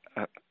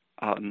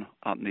on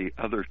the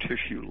other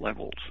tissue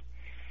levels.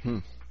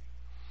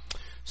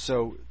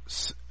 So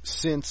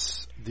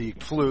since the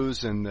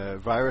flus and the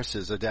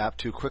viruses adapt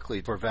too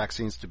quickly for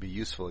vaccines to be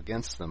useful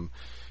against them,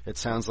 it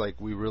sounds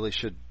like we really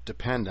should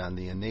depend on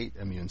the innate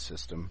immune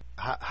system.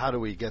 How do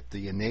we get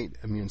the innate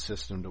immune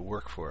system to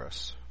work for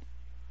us?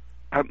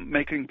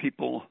 Making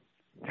people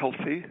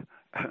healthy,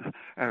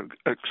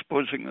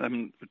 exposing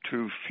them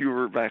to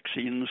fewer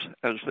vaccines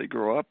as they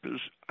grow up is,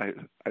 I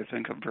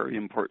think, a very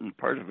important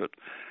part of it.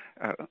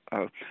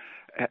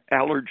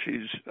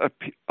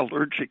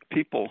 Allergic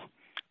people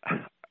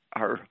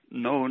are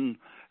known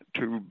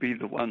to be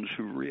the ones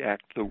who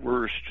react the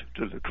worst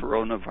to the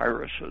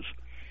coronaviruses.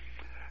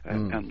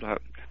 And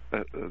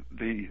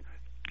the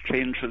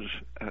changes,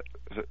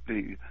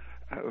 the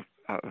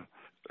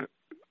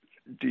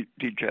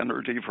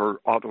degenerative or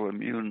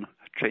autoimmune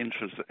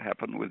changes that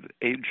happen with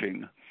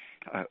aging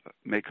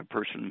make a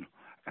person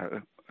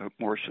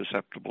more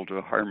susceptible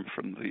to harm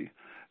from the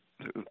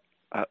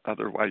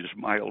otherwise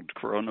mild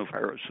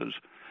coronaviruses.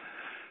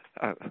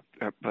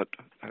 But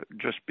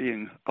just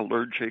being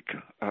allergic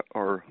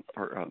or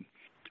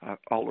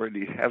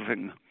already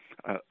having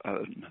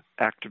an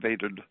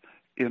activated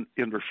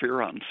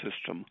interferon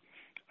system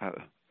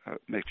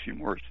makes you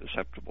more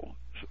susceptible.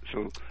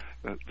 So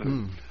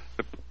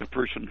the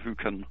person who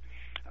can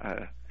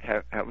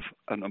have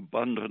an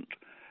abundant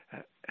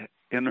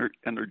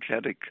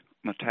energetic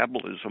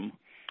metabolism,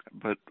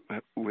 but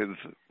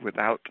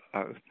without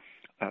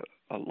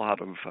a lot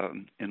of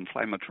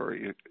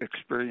inflammatory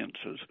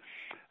experiences,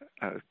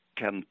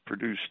 can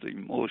produce the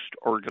most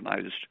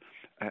organized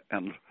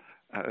and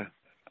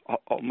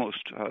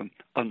almost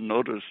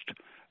unnoticed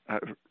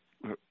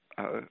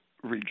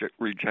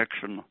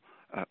rejection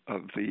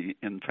of the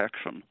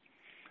infection.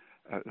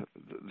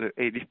 The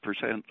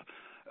 80%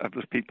 of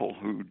the people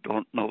who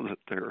don't know that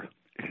they're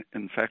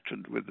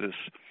infected with this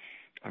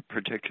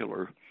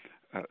particular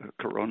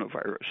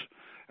coronavirus,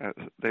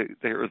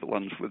 they are the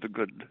ones with a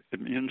good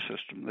immune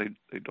system.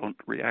 They don't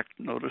react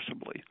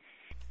noticeably.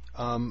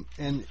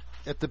 And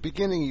at the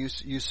beginning,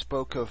 you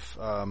spoke of.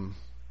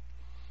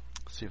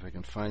 Let's see if I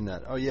can find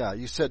that. Oh yeah,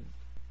 you said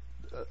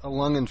a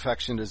lung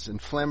infection is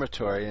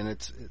inflammatory, and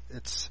it's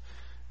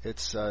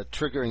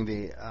triggering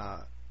the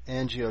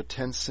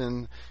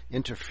angiotensin,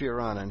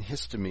 interferon, and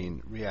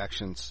histamine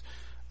reactions.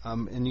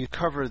 And you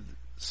covered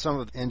some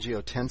of the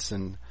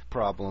angiotensin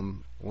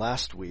problem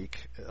last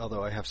week,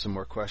 although I have some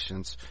more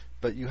questions.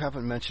 But you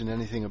haven't mentioned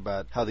anything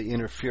about how the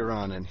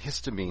interferon and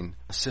histamine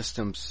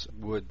systems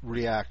would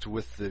react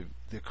with the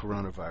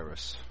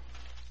coronavirus.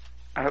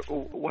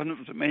 One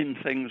of the main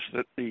things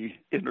that the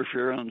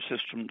interferon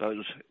system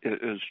does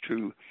is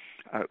to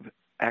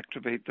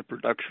activate the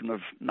production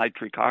of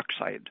nitric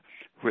oxide,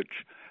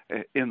 which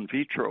in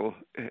vitro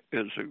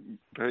is a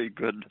very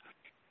good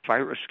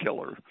virus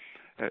killer.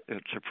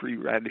 It's a free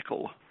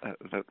radical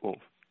that will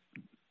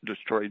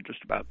destroy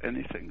just about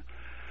anything.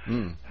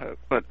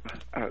 But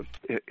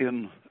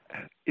in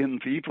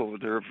vivo,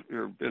 there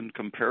have been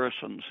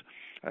comparisons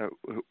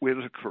with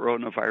the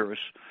coronavirus.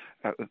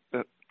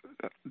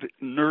 The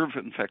nerve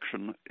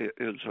infection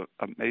is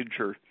a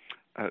major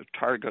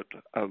target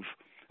of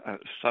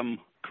some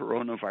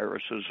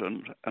coronaviruses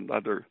and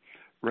other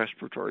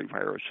respiratory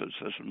viruses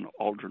as an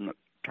alternate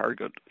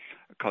target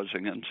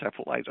causing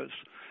encephalitis.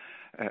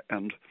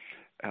 And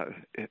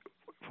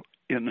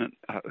in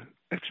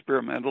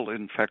experimental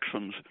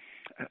infections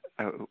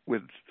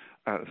with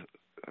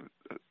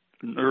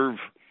nerve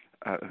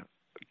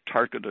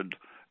targeted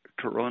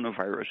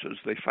coronaviruses,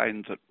 they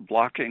find that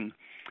blocking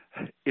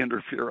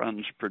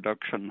interferon's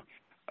production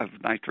of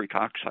nitric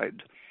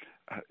oxide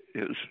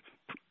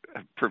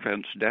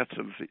prevents death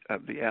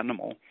of the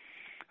animal,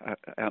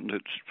 and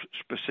it's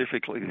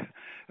specifically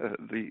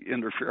the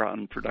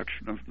interferon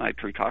production of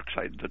nitric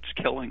oxide that's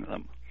killing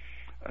them.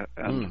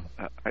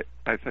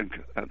 I think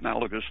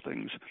analogous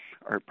things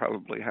are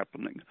probably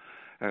happening.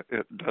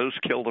 It does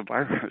kill the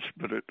virus,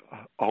 but it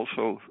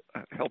also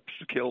helps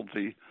to kill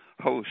the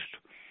host.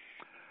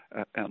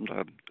 And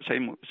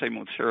same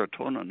with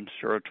serotonin.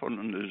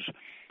 Serotonin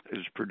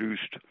is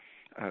produced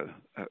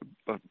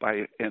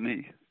by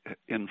any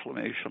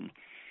inflammation,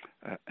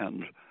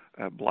 and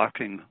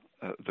blocking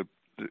the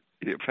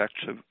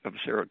effects of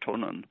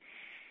serotonin.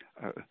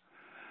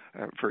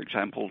 For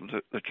example,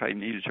 the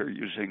Chinese are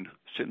using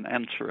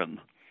sinanserin,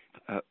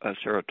 a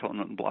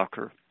serotonin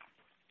blocker,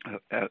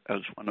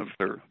 as one of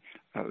their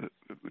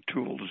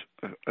tools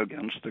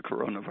against the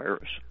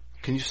coronavirus.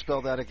 Can you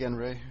spell that again,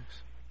 Ray?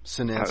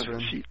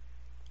 Sinanserin?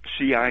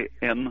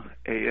 Cinanserin.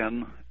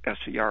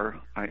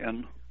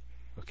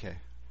 Okay,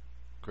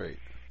 great.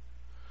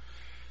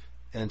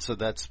 And so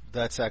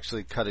that's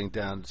actually cutting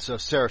down. So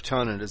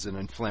serotonin is an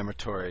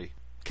inflammatory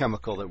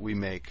chemical that we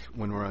make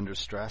when we're under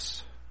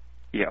stress?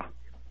 Yeah.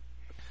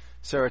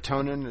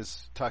 Serotonin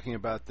is talking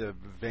about the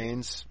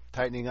veins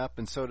tightening up,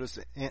 and so does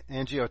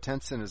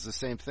angiotensin is the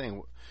same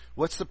thing.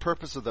 What's the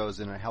purpose of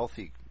those in a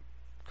healthy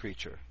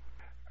creature?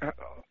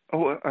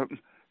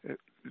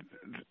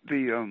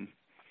 The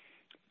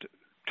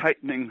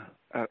tightening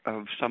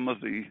of some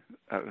of the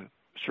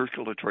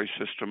circulatory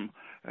system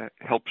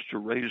helps to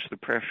raise the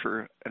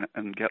pressure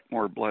and get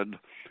more blood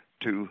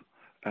to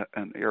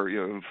an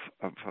area of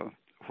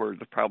where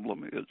the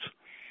problem is.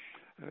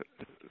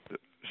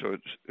 So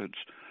it's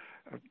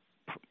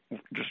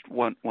just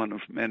one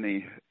of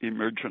many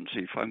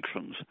emergency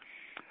functions.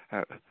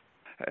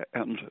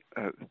 And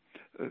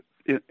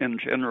in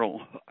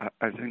general,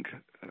 I think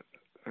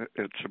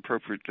it's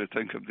appropriate to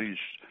think of these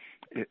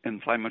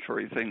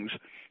inflammatory things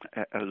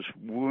as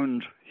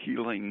wound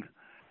healing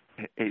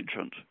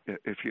agents.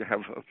 If you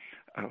have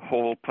a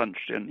hole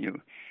punched in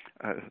you,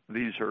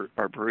 these are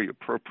very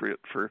appropriate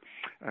for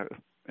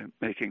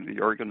making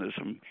the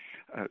organism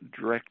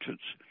direct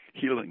its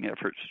healing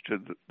efforts to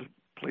the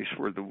place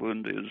where the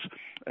wound is,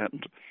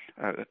 and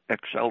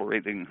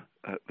accelerating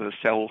the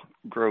cell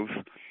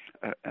growth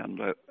and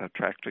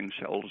attracting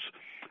cells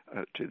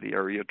to the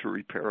area to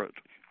repair it.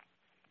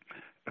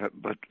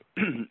 But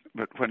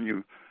when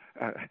you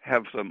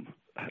have them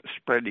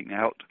spreading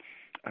out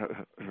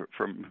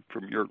from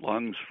your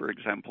lungs, for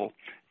example,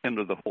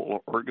 into the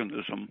whole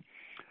organism,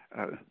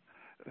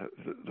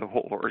 the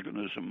whole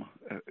organism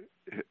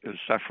is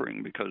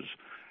suffering because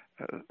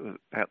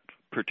that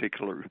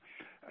particular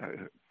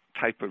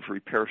type of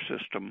repair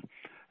system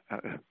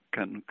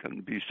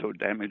can be so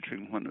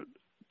damaging when it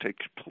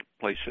takes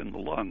place in the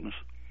lungs.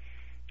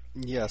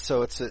 Yeah,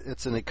 so it's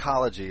an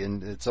ecology,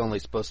 and it's only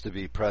supposed to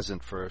be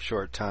present for a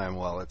short time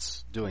while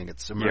it's doing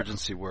its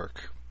emergency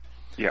work.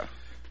 Yeah.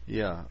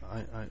 Yeah,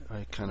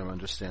 I kind of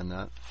understand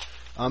that.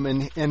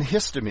 And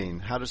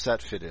histamine, how does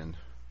that fit in?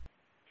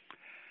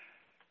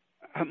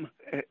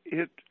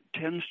 It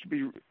tends to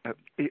be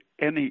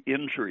any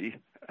injury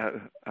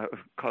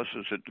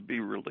causes it to be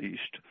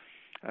released,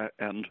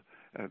 and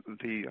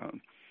the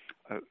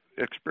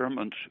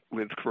experiments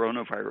with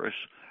coronavirus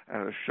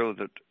show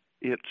that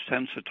it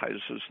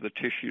sensitizes the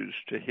tissues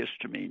to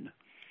histamine.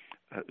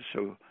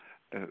 So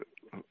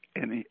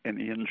any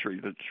injury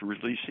that's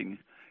releasing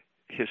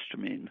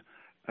histamine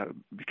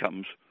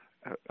becomes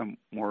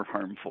more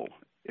harmful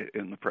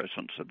in the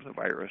presence of the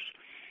virus.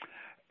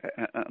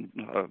 And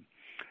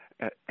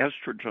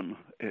estrogen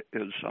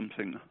is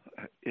something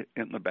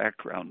in the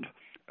background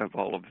of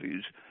all of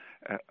these.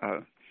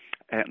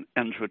 And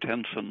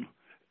angiotensin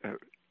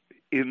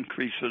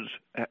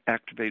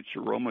activates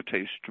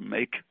aromatase to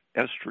make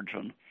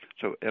estrogen.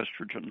 So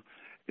estrogen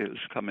is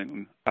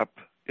coming up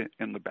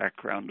in the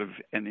background of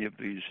any of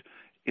these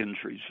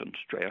injuries and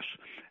stress.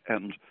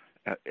 And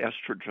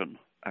estrogen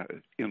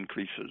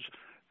increases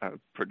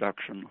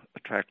production,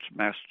 attracts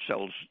mast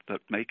cells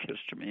that make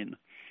histamine,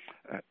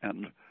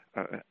 and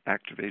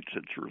activates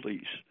its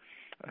release,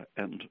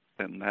 and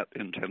that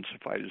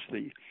intensifies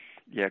the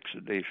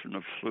exudation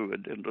of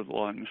fluid into the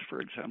lungs, for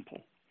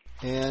example.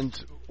 And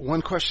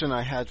one question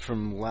I had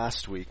from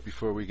last week,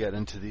 before we get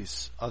into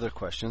these other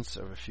questions,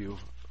 I have a few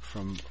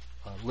from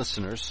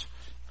listeners,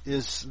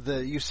 is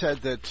that you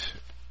said that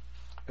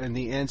in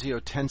the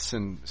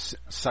angiotensin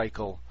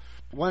cycle,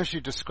 why don't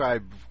you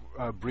describe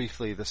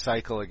briefly the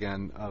cycle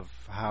again of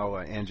how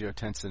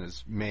angiotensin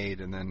is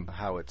made and then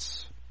how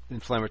its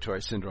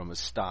inflammatory syndrome is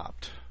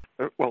stopped?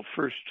 Well,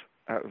 first,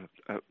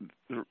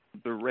 the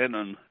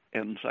renin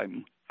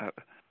enzyme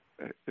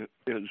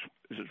is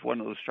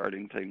one of the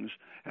starting things,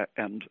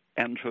 and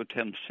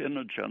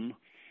angiotensinogen,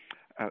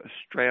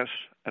 stress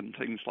and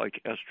things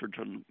like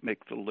estrogen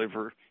make the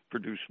liver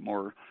produce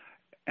more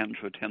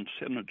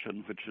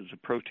angiotensinogen, which is a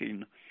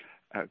protein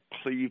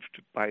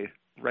cleaved by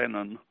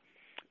renin,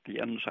 the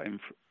enzyme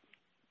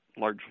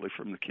largely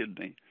from the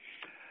kidney.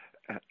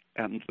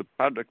 And the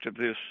product of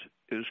this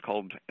is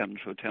called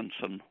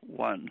angiotensin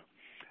 1.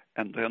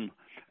 And then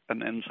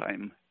an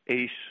enzyme,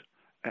 ACE,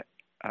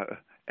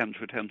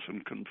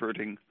 angiotensin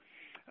converting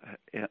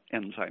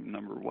enzyme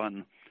number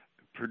 1,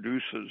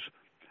 produces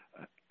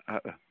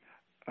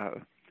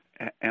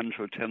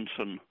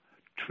angiotensin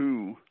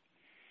 2,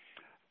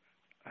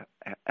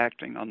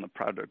 acting on the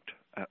product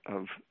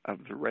of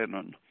the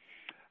renin.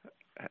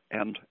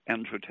 And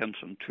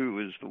angiotensin 2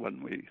 is the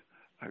one we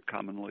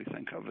commonly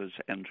think of as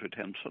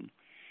angiotensin,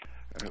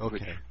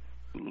 which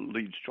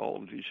leads to all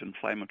of these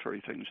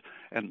inflammatory things.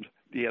 And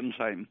the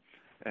enzyme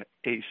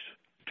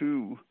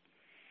ACE2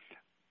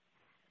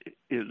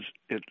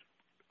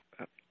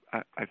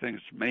 I think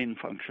its main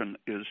function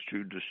is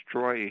to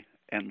destroy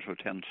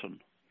angiotensin,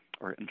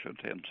 or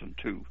angiotensin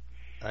 2.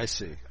 I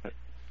see.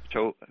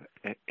 So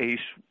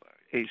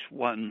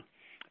ACE1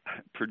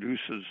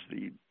 produces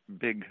the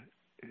big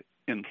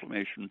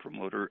inflammation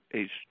promoter.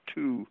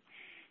 ACE2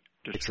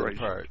 destroys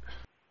it.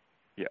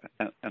 Yeah,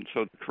 and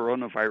so the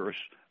coronavirus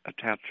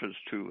attaches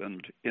to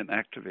and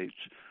inactivates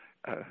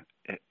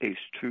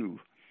ACE2,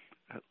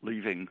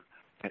 leaving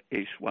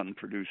ACE1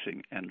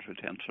 producing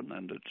angiotensin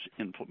and its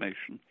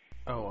inflammation.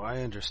 Oh,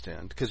 I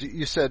understand. Because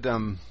you said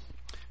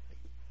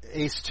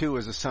ACE2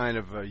 is a sign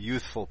of a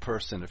youthful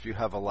person. If you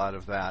have a lot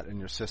of that in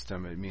your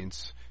system, it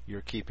means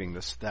you're keeping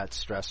that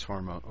stress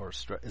hormone, or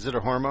is it a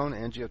hormone,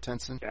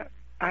 angiotensin? Yeah,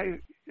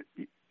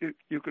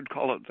 you could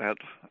call it that.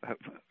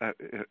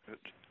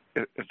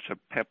 It's a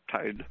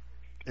peptide.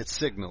 It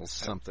signals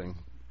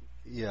something.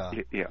 Yeah.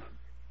 Yeah.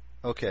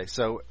 Okay,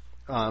 so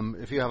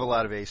if you have a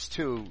lot of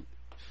ACE2,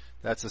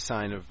 that's a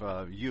sign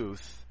of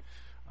youth.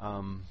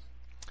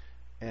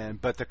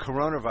 But the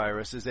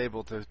coronavirus is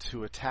able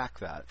to attack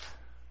that.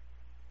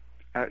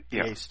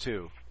 Yeah.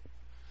 ACE2.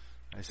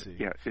 I see.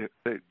 Yeah,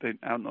 they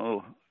now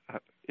know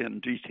in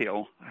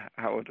detail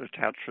how it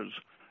attaches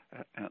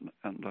and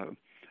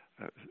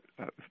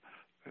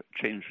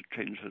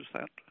changes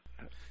that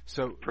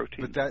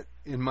protein. But that,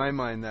 in my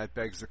mind, that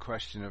begs the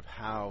question of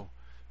how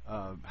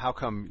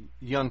come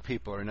young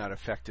people are not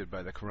affected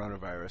by the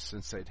coronavirus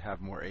since they'd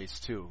have more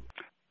ACE2?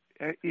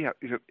 Yeah,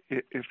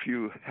 if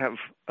you have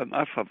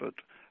enough of it,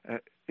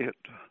 it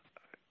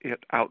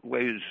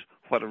outweighs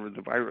whatever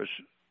the virus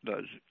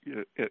does.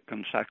 It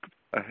can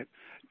a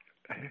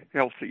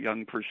healthy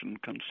young person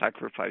can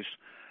sacrifice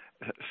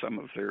some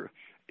of their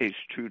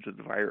ACE2 to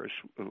the virus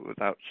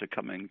without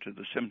succumbing to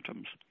the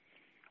symptoms.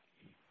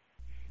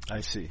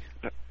 I see.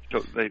 So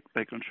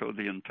they can show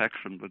the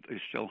infection, but they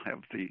still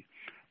have the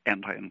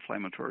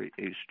anti-inflammatory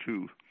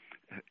ACE2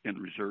 in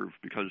reserve,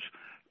 because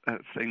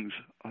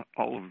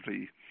all of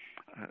the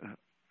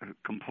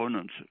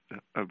components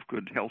of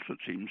good health, it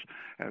seems,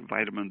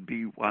 vitamin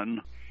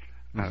B1,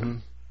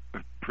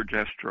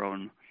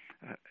 progesterone,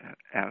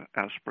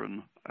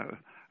 aspirin,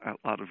 a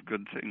lot of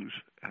good things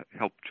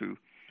help to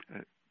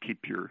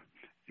keep your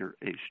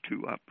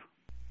ACE2 up.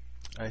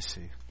 I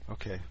see.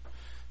 Okay.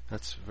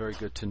 That's very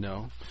good to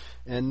know.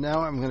 And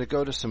now I'm going to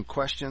go to some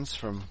questions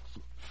from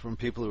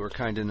people who were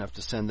kind enough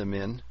to send them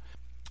in.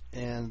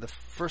 And the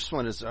first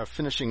one is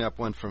finishing up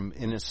one from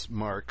Ines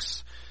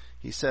Marks.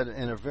 He said,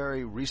 in a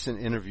very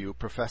recent interview,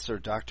 Professor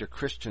Dr.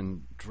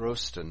 Christian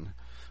Drosten,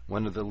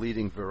 one of the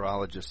leading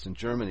virologists in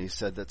Germany,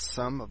 said that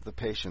some of the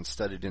patients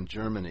studied in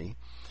Germany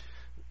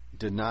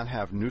did not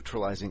have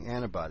neutralizing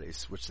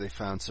antibodies, which they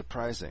found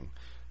surprising,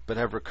 but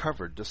have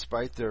recovered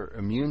despite their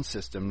immune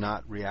system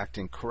not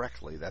reacting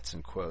correctly. That's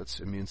in quotes,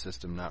 immune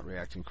system not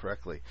reacting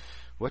correctly.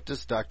 What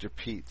does Dr.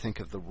 Peat think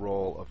of the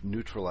role of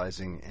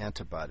neutralizing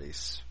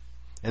antibodies?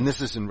 And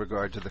this is in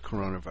regard to the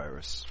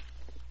coronavirus.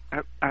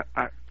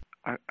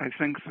 I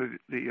think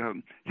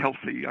the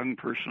healthy young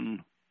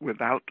person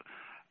without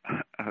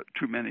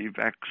too many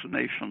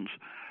vaccinations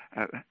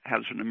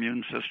has an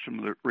immune system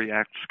that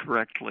reacts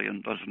correctly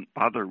and doesn't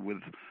bother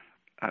with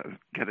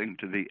getting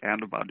to the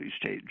antibody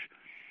stage.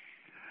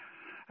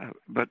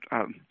 But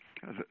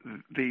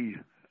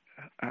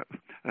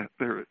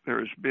there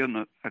has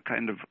been a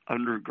kind of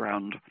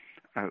underground,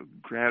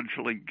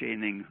 gradually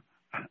gaining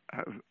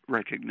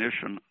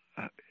recognition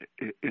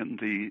in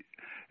the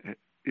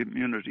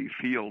immunity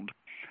field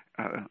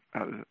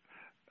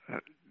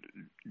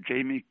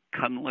Jamie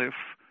Cunliffe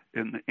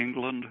in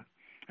England,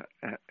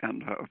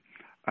 and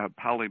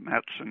Polly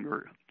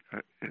Matzinger.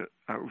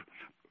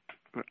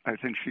 I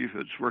think she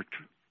has worked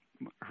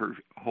her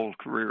whole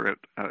career at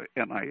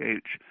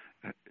NIH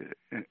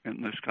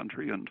in this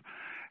country, and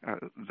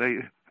they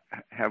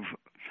have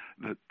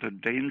the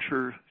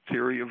danger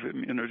theory of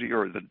immunity,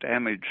 or the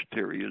damage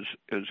theory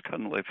is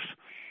Cunliffe's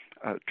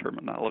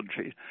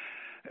terminology,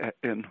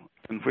 in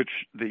which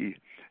the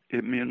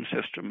immune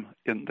system,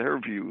 in their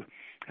view,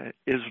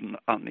 isn't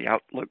on the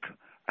outlook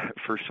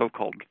for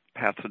so-called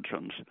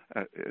pathogens.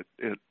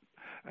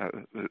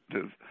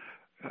 The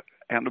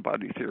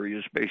antibody theory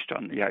is based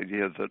on the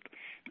idea that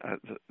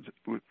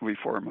we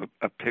form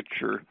a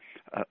picture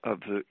of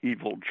the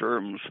evil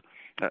germs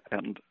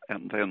and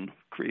then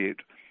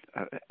create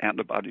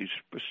antibodies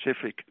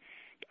specific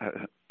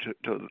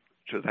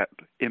to that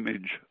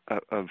image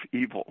of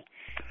evil.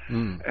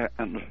 And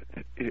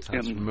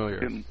sounds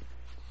familiar.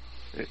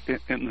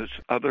 In this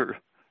other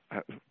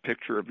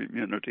picture of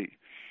immunity,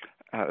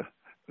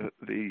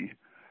 the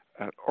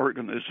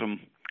organism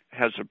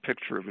has a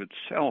picture of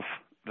itself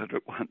that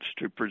it wants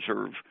to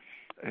preserve.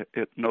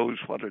 It knows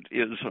what it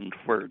is and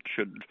where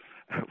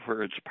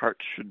its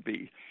parts should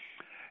be.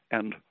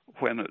 And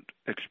when it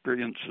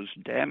experiences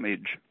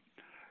damage,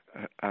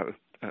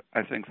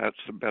 I think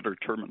that's a better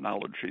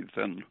terminology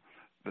than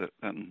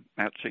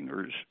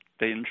Matzinger's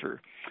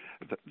danger.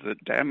 The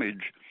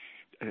damage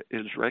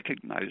is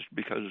recognized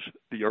because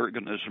the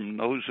organism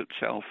knows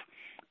itself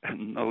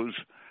and knows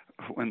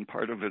when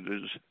part of it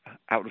is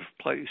out of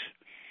place.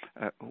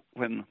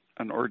 When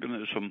an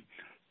organism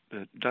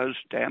does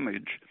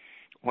damage,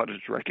 what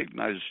is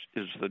recognized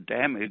is the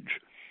damage,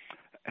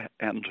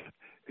 and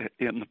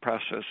in the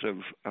process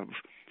of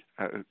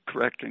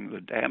correcting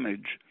the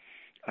damage,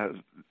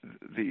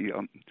 the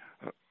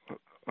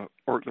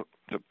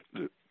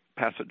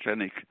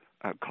pathogenic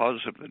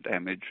cause of the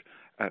damage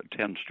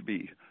tends to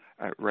be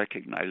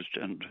recognized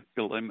and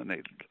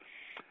eliminated.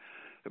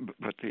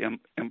 But the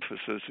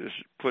emphasis is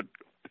put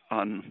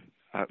on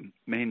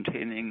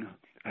maintaining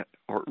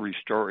or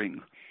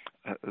restoring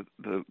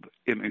the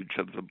image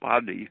of the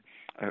body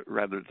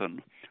rather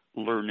than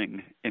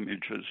learning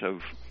images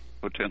of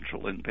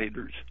potential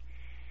invaders.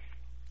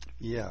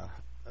 Yeah,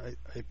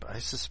 I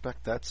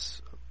suspect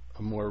that's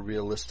a more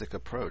realistic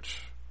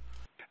approach.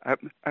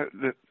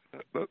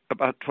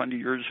 About 20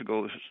 years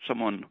ago,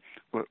 someone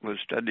was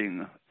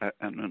studying an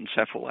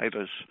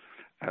encephalitis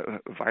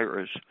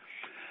virus,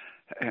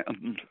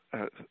 and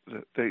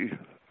they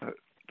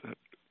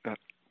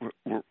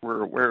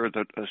were aware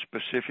that a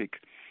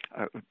specific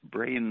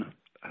brain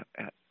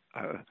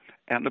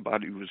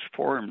antibody was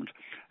formed,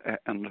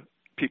 and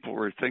people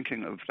were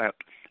thinking of that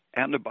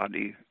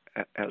antibody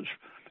as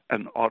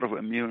an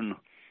autoimmune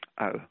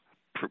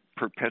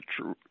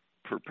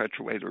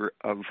perpetuator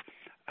of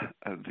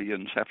the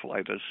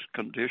encephalitis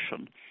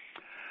condition.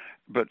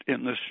 But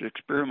in this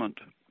experiment,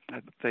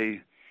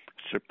 they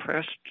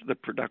suppressed the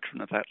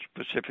production of that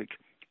specific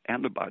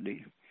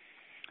antibody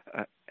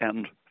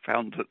and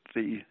found that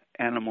the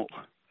animal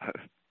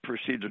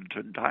proceeded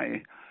to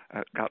die,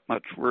 got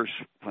much worse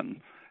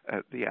when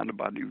the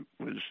antibody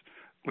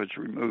was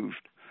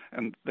removed.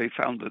 And they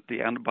found that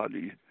the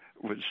antibody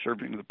was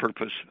serving the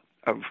purpose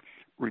of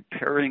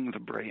repairing the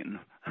brain,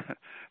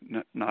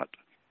 not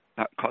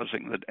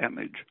causing the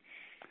damage.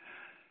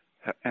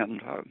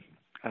 And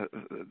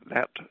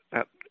that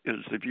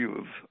is the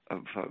view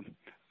of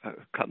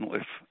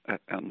Cunliffe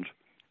and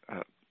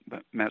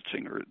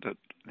Matzinger, that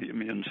the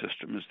immune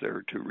system is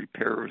there to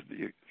repair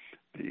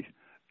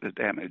the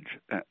damage,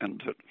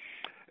 and that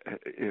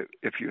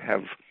if you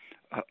have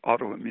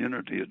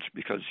autoimmunity, it's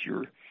because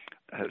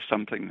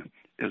something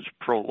is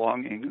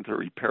prolonging the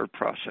repair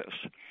process.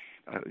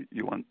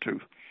 You want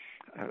to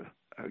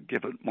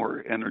give it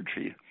more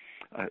energy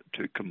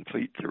to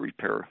complete the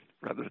repair,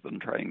 rather than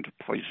trying to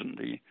poison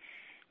the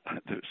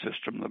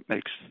system that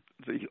makes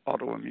the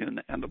autoimmune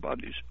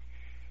antibodies.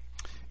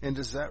 And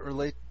does that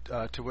relate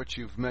to what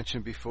you've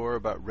mentioned before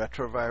about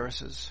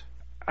retroviruses?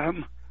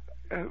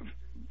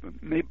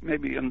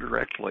 Maybe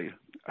indirectly,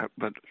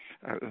 but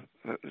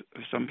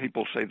some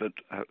people say that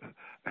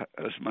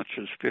as much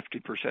as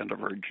 50%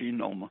 of our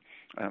genome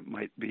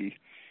might be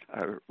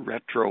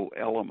retro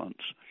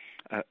elements.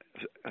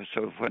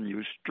 So when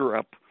you stir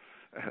up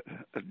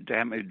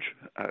damage,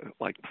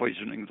 like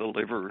poisoning the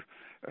liver,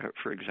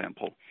 for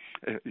example,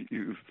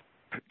 you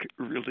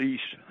release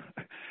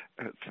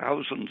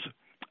thousands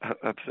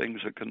of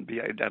things that can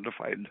be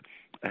identified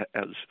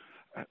as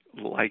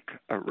like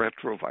a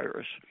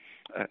retrovirus.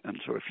 And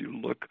so if you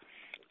look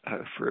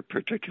for a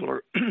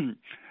particular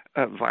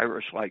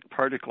virus-like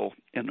particle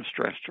in a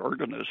stressed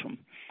organism,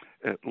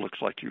 it looks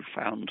like you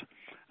found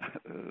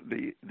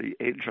the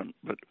agent,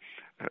 but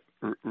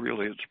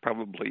really it's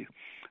probably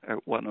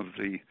one of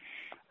the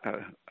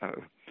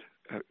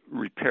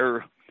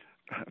repair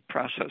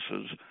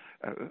processes.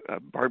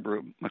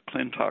 Barbara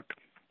McClintock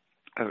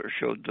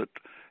showed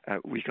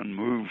that we can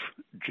move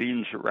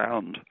genes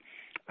around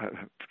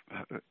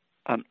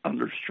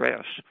under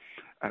stress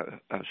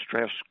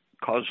stress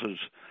causes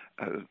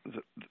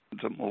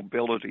the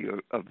mobility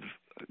of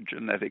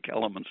genetic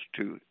elements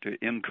to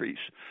increase,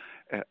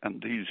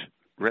 and these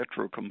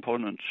retro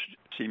components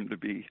seem to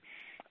be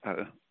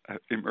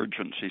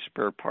emergency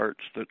spare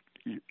parts that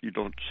you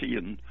don't see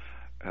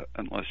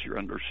unless you're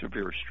under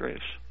severe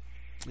stress.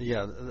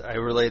 Yeah, I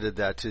related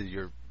that to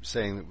your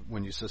saying that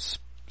when you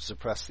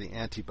suppress the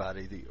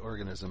antibody, the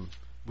organism,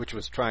 which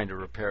was trying to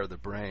repair the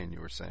brain, you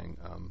were saying.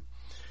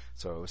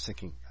 So I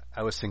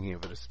was thinking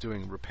of it as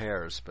doing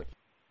repairs, but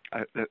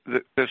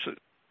this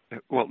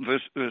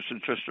is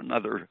just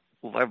another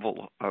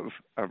level of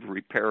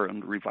repair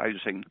and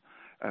revising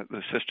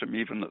the system,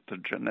 even at the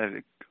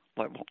genetic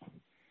level.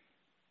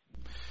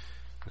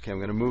 Okay, I'm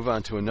going to move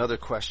on to another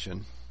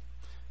question.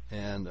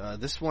 And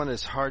this one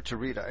is hard to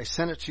read. I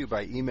sent it to you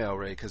by email,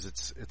 Ray, because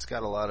it's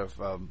got a lot of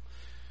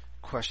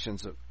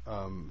questions of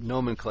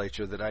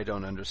nomenclature that I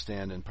don't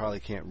understand and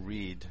probably can't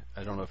read.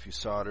 I don't know if you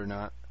saw it or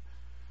not.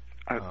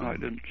 I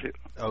didn't see it.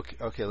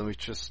 Okay, let me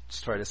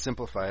just try to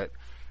simplify it.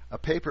 A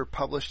paper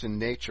published in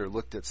Nature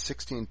looked at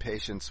 16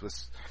 patients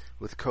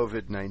with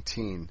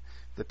COVID-19.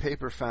 The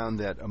paper found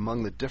that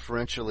among the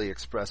differentially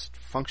expressed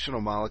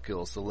functional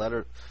molecules,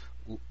 the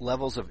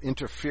levels of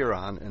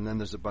interferon, and then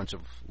there's a bunch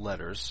of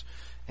letters,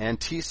 and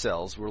T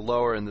cells were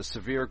lower in the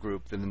severe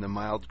group than in the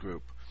mild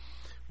group,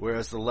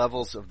 whereas the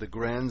levels of the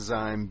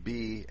granzyme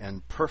B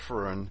and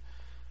perforin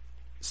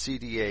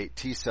CD8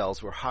 T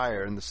cells were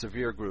higher in the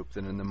severe group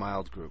than in the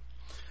mild group.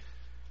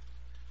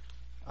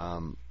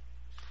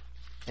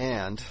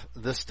 And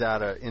this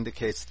data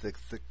indicates that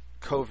the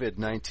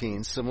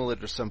COVID-19, similar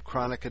to some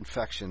chronic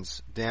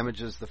infections,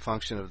 damages the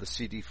function of the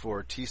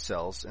CD4 T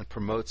cells and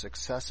promotes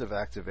excessive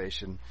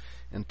activation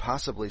and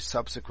possibly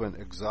subsequent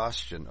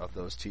exhaustion of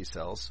those T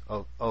cells,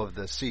 of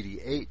the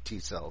CD8 T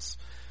cells.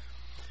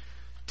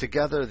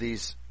 Together,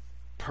 these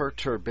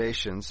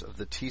perturbations of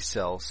the T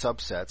cell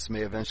subsets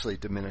may eventually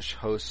diminish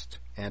host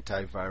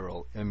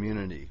antiviral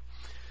immunity.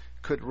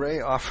 Could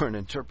Ray offer an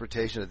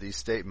interpretation of these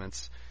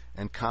statements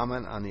and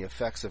comment on the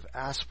effects of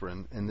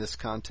aspirin in this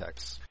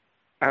context?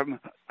 I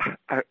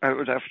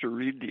would have to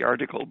read the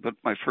article, but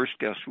my first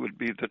guess would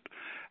be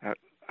that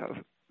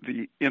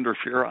the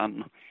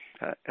interferon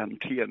and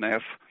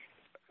TNF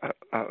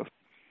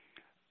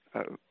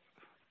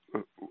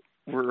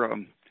were.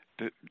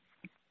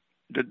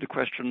 Did the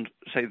question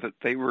say that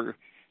they were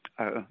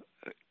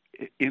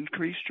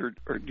increased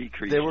or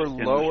decreased? They were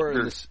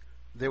lower.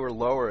 They were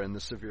lower in the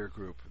severe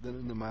group than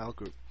in the mild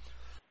group.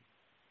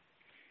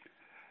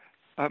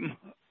 I'm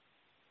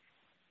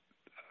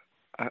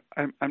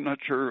not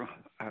sure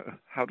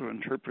how to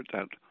interpret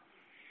that.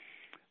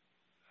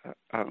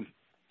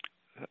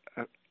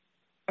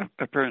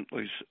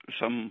 Apparently,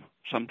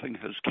 something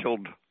has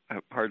killed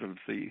part of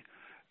the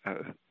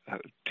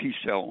T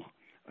cell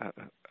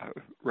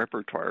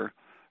repertoire,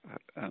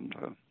 and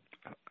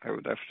I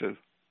would have to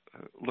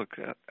look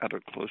at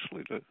it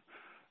closely to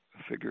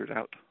figure it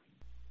out.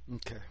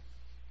 Okay.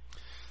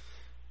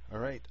 All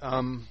right.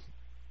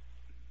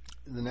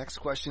 The next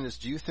question is,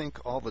 do you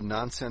think all the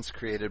nonsense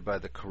created by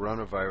the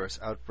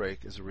coronavirus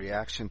outbreak is a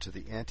reaction to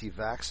the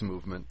anti-vax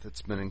movement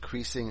that's been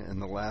increasing in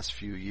the last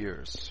few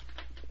years?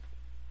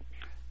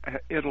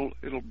 It'll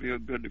be a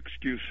good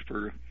excuse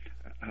for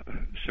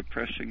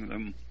suppressing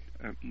them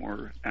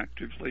more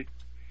actively.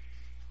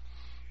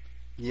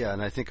 Yeah,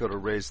 and I think it'll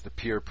raise the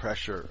peer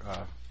pressure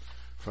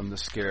from the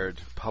scared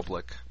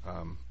public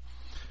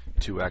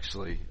to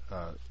actually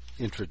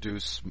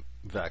introduce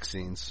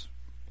vaccines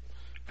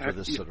for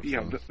this sort of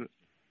thing.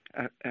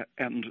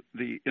 And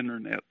the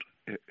internet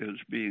is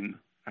being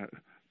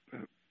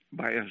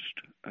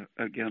biased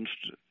against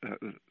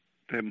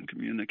them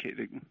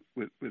communicating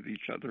with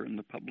each other in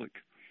the public.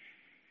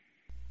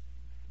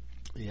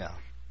 Yeah.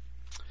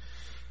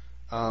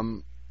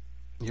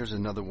 Here's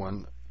another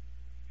one.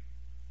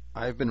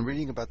 I've been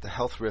reading about the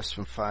health risks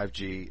from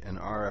 5G and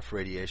RF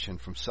radiation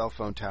from cell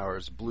phone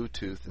towers,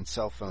 Bluetooth, and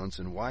cell phones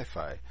and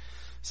Wi-Fi.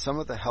 Some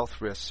of the health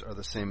risks are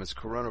the same as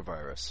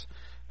coronavirus.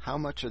 How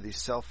much are these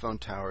cell phone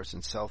towers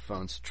and cell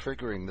phones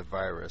triggering the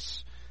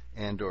virus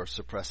and or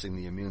suppressing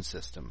the immune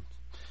system?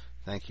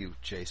 Thank you,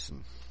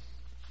 Jason.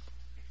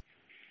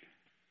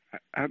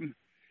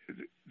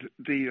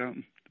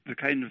 The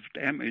kind of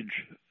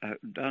damage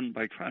done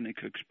by chronic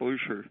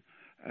exposure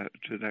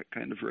to that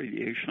kind of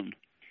radiation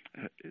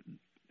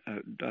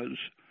does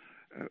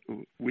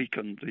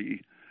weaken the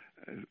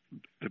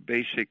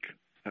basic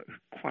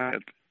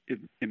quiet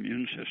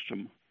immune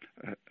system,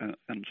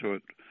 and so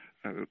it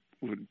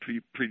would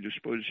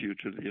predispose you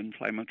to the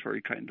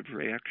inflammatory kind of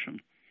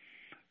reaction.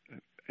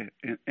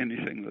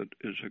 Anything that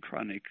is a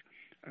chronic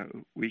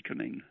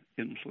weakening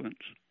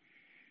influence.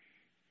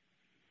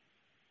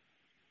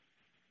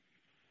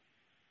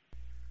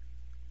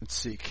 Let's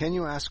see. Can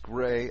you ask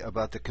Ray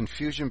about the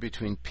confusion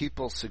between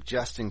people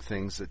suggesting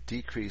things that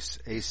decrease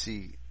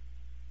ACE2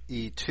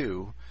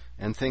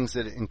 and things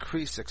that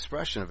increase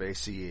expression of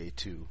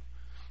ACE2?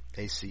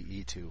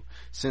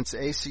 Since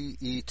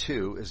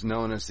ACE2 is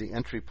known as the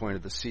entry point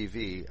of the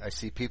CV, I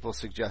see people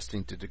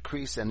suggesting to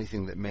decrease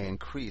anything that may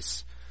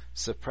increase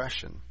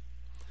suppression.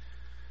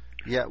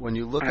 Yet when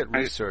you look at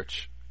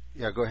research,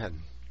 go ahead.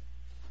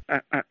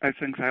 I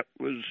think that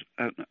was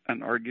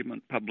an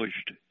argument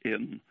published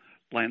in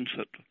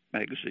Lancet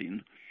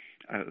magazine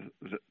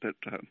that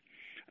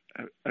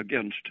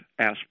against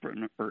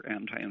aspirin or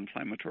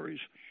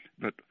anti-inflammatories,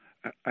 but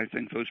I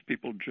think those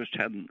people just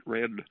hadn't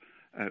read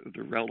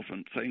the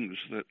relevant things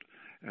that,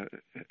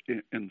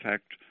 in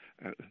fact,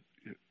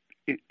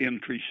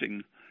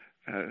 increasing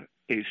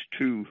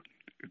ACE2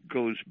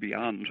 goes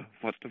beyond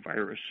what the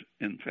virus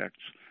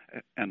infects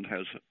and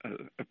has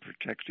a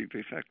protective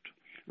effect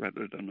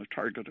rather than a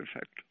target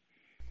effect.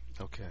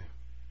 Okay.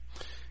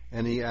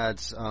 And he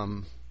adds,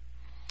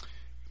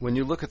 when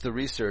you look at the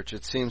research,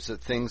 it seems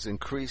that things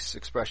increase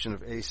expression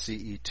of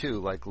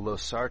ACE2, like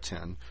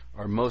losartan,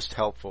 are most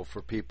helpful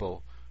for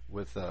people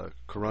with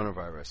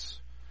coronavirus.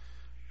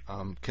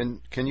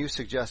 Can you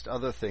suggest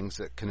other things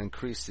that can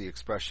increase the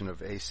expression of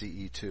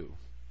ACE2?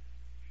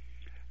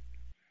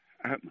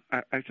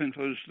 I think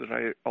those that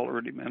I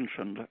already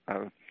mentioned,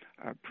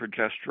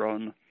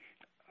 progesterone,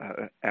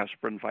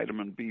 aspirin,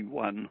 vitamin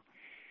B1.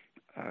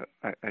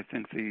 I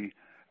think the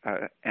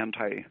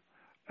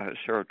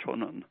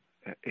anti-serotonin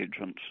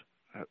agents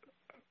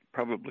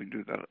probably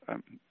do that.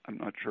 I'm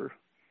not sure.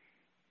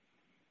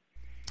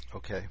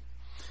 Okay.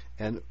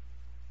 And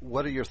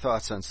what are your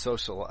thoughts on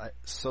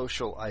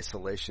social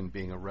isolation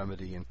being a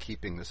remedy in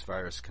keeping this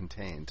virus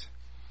contained?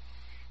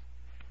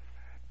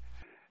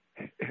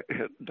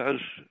 It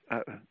does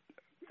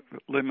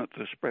limit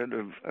the spread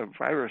of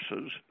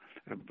viruses,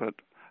 but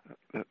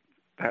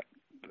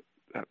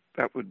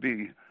that would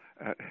be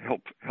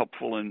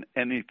helpful in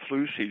any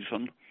flu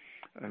season.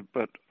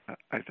 But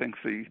I think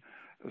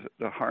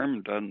the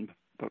harm done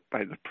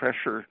by the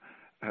pressure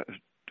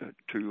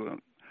to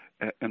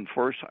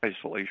enforce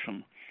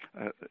isolation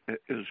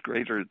is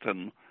greater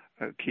than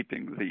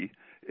keeping the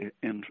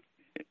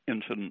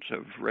incidence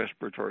of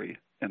respiratory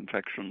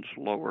infections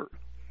lower.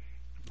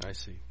 I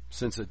see.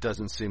 Since it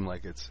doesn't seem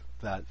like it's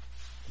that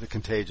the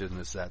contagion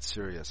is that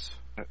serious.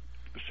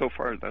 So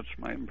far, that's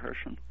my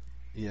impression.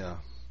 Yeah.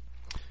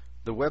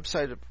 The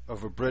website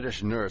of a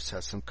British nurse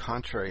has some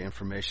contrary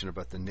information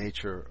about the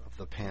nature of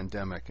the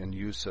pandemic and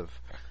use of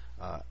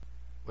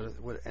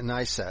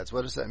NSAIDs.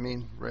 What does that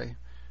mean, Ray?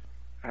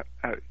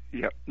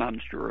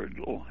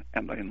 Non-steroidal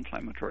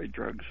anti-inflammatory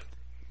drugs.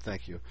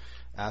 Thank you.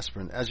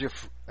 Aspirin. As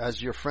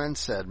your friend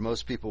said,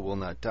 most people will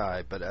not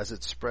die, but as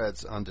it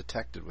spreads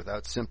undetected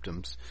without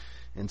symptoms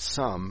in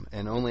some,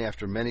 and only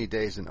after many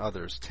days in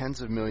others,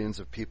 tens of millions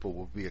of people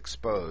will be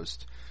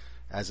exposed,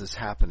 as is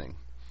happening.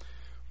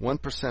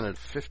 1% of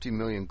 50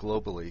 million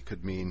globally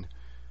could mean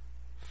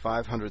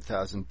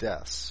 500,000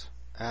 deaths.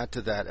 Add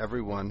to that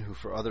everyone who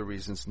for other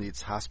reasons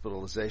needs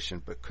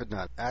hospitalization but could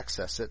not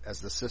access it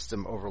as the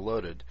system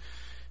overloaded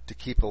to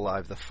keep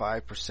alive the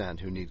 5%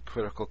 who need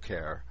critical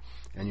care,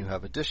 and you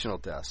have additional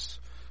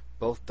deaths.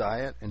 Both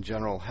diet and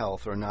general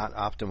health are not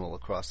optimal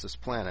across this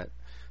planet,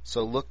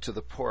 so look to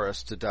the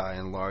poorest to die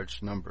in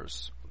large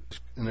numbers.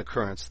 An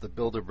occurrence the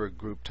Bilderberg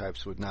group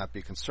types would not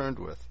be concerned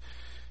with.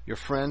 Your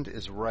friend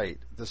is right.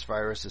 This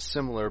virus is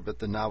similar, but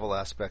the novel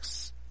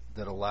aspects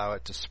that allow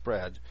it to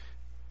spread,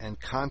 and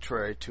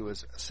contrary to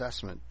his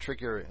assessment,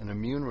 trigger an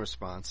immune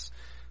response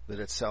that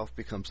itself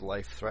becomes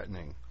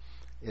life-threatening.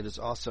 It is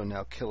also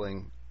now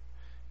killing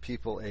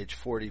people age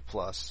 40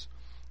 plus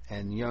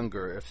and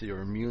younger if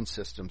their immune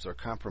systems are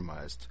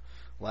compromised.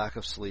 Lack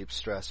of sleep,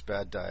 stress,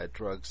 bad diet,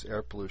 drugs,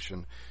 air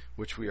pollution,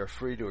 which we are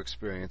free to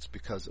experience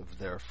because of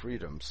their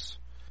freedoms.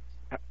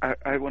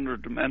 I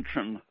wanted to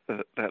mention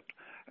that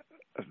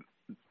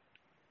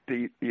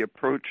the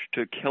approach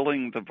to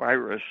killing the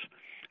virus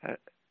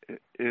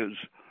is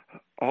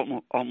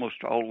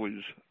almost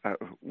always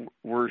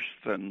worse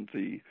than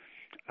the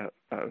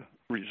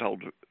result,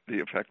 the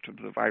effect of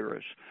the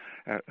virus.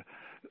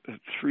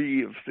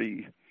 Three of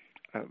the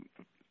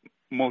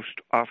most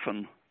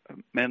often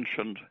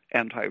mentioned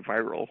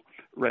antiviral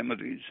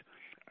remedies,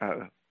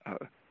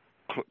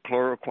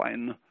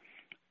 chloroquine,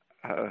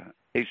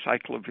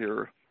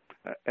 acyclovir,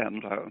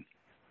 and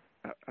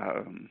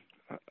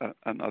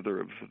another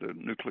of the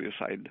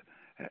nucleoside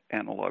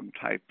analog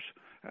types.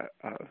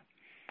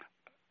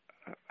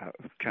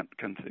 Can't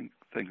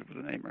think of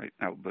the name right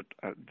now, but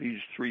these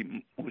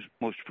three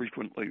most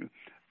frequently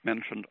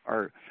mentioned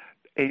are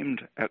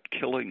aimed at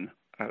killing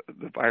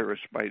the virus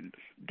by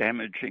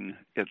damaging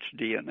its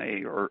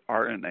DNA or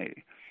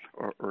RNA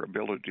or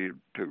ability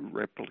to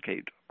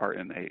replicate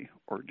RNA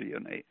or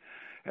DNA.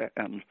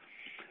 And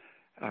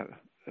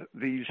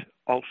these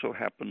also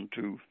happen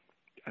to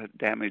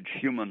damage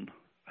human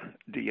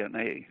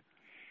DNA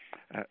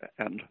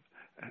and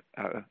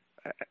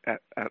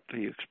at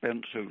the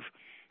expense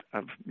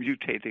of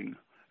mutating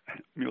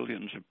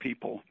millions of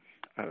people.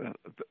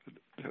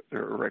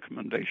 There are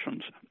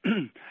recommendations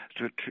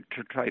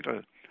to try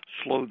to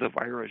slow the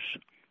virus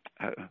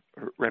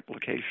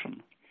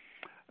replication.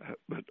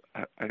 But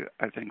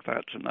I think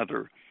that's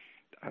another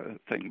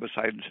thing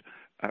besides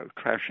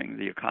crashing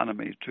the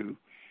economy to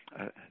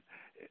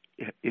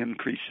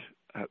increase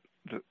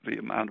the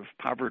amount of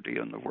poverty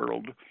in the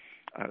world.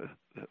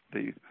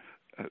 the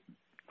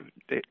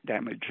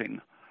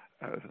damaging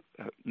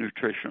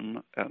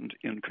nutrition and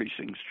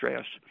increasing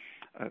stress.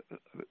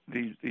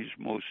 These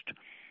most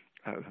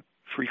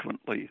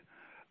frequently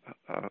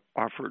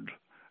offered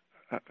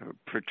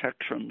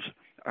protections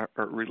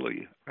are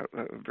really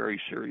very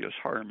serious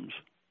harms.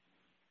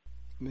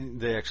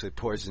 They actually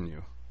poison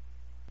you.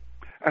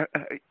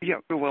 Yeah,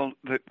 well,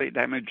 they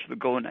damage the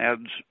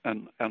gonads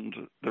and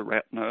the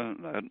retina,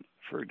 and,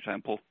 for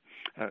example,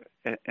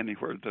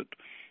 anywhere that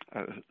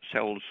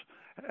cells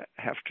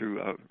have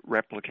to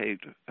replicate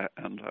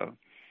and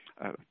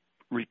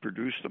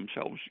reproduce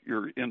themselves,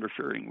 you're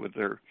interfering with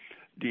their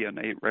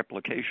DNA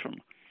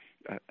replication,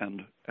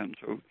 and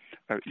so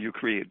you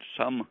create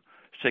some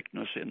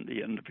sickness in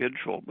the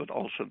individual, but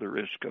also the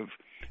risk of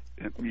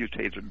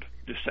mutated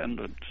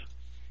descendants.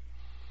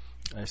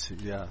 I see.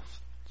 Yeah,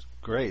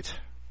 great.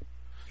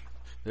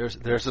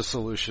 There's a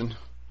solution.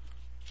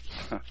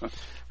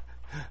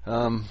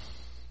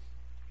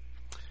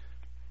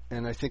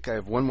 And I think I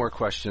have one more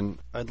question.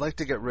 I'd like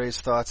to get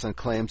Ray's thoughts on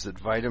claims that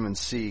vitamin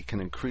C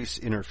can increase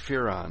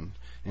interferon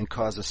and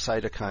cause a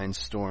cytokine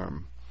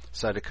storm,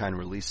 cytokine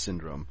release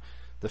syndrome.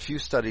 The few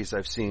studies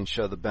I've seen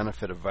show the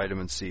benefit of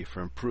vitamin C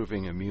for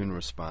improving immune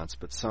response,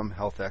 but some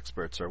health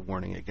experts are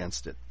warning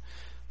against it.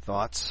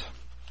 Thoughts?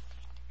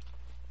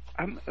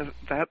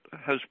 That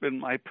has been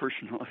my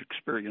personal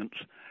experience,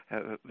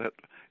 that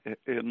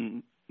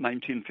in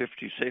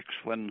 1956,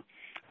 when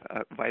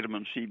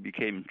vitamin C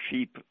became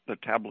cheap, the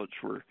tablets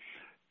were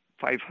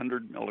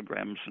 500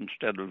 milligrams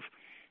instead of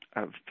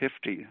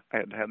 50. I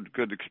had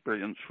good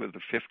experience with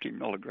the 50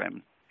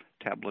 milligram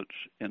tablets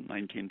in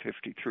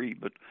 1953,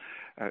 but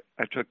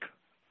I took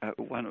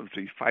one of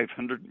the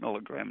 500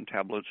 milligram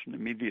tablets and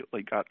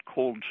immediately got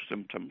cold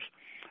symptoms.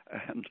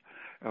 And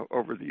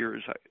over the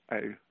years,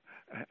 I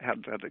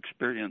had that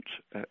experience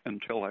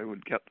until I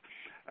would get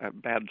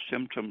bad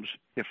symptoms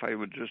if I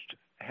would just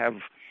have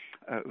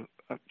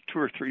 2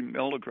 or 3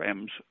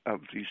 milligrams of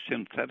the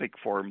synthetic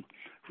form,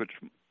 which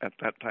at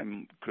that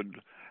time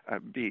could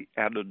be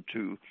added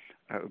to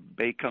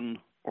bacon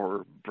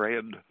or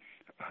bread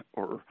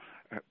or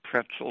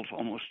pretzels,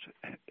 almost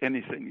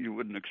anything you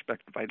wouldn't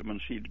expect vitamin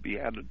C to be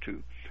added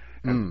to.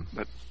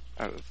 But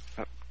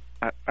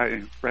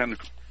I ran,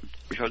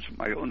 because of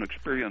my own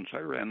experience, I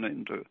ran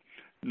into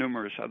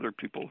numerous other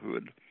people who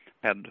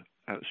had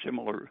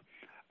similar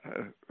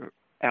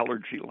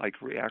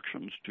allergy-like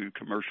reactions to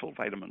commercial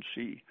vitamin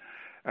C.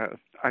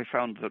 I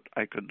found that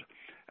I could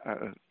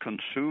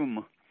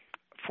consume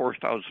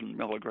 4,000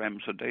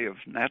 milligrams a day of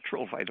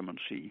natural vitamin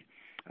C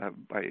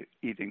by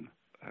eating,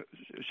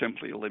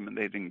 simply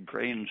eliminating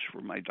grains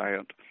from my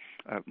diet.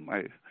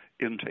 My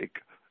intake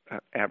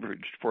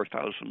averaged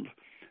 4,000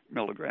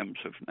 milligrams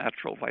of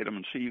natural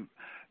vitamin C,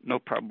 no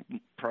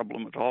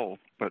problem at all,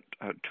 but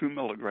 2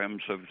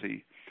 milligrams of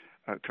the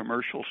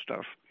commercial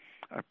stuff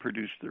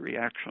produced the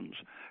reactions.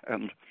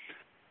 And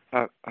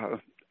a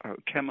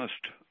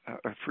chemist,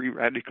 a free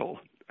radical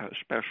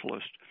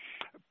specialist,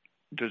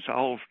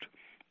 dissolved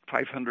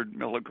 500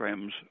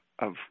 milligrams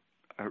of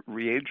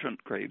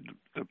reagent grade,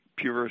 the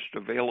purest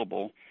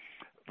available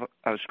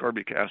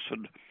ascorbic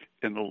acid,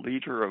 in a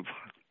liter of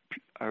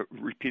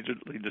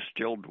repeatedly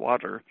distilled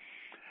water,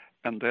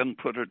 and then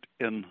put it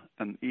in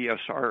an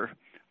ESR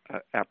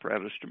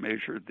apparatus to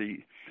measure the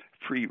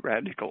free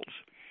radicals.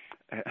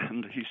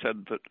 And he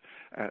said that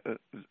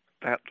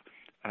that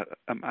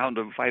amount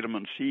of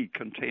vitamin C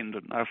contained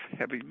enough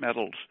heavy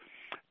metals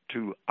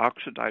to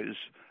oxidize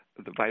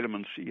the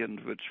vitamin C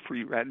into its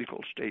free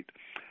radical state,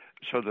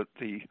 so that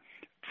the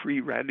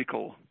free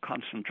radical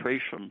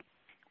concentration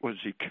was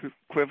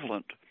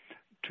equivalent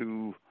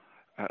to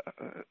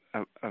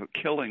a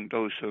killing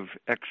dose of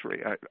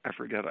X-ray. I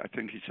forget, I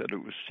think he said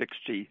it was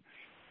 60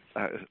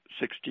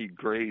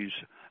 grays,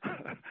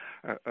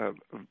 a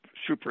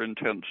super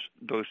intense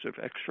dose of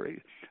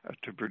X-ray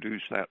to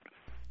produce that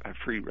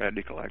free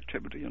radical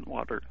activity in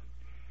water.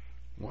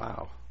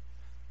 Wow.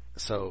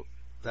 So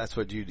that's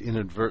what you'd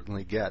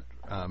inadvertently get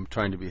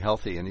trying to be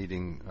healthy and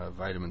eating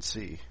vitamin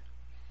C.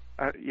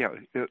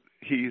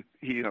 He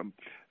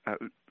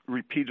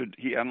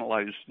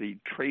analyzed the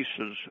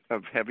traces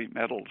of heavy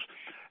metals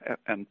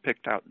and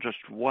picked out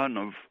just one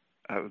of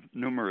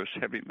numerous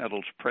heavy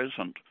metals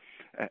present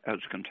as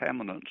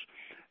contaminants,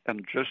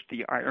 and just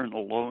the iron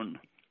alone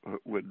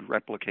would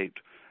replicate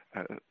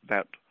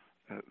that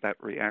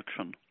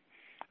reaction.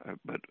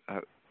 But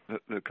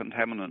the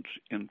contaminants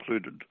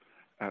included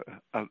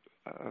a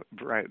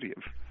variety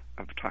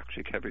of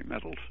toxic heavy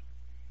metals.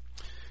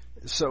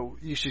 So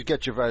you should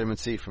get your vitamin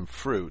C from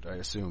fruit, I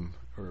assume,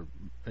 or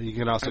you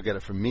can also get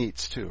it from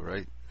meats too,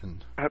 right?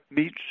 And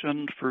meats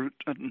and fruit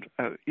and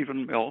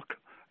even milk.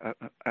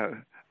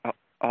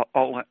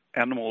 All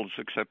animals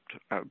except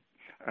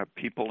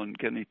people and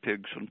guinea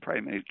pigs and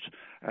primates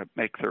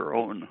make their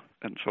own,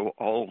 and so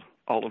all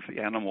of the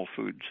animal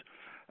foods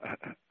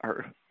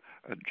are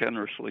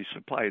generously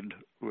supplied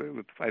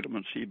with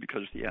vitamin C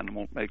because the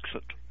animal makes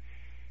it.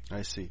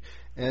 I see.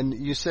 And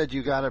you said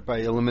you got it by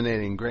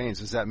eliminating grains.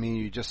 Does that mean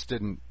you just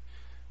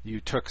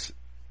you took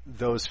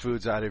those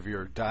foods out of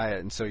your diet,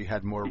 and so you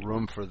had more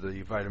room for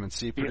the vitamin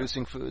C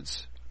producing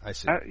foods? I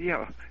see.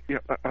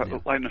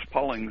 Linus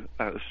Pauling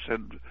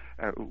said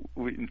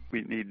we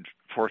need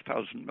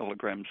 4,000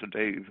 milligrams a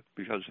day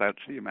because that's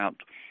the amount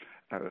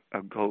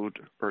a goat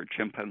or a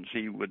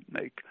chimpanzee would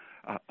make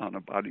on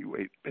a body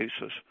weight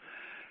basis.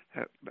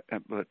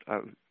 But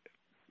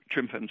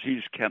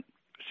chimpanzees can't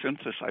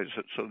synthesize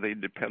it, so they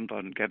depend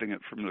on getting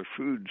it from their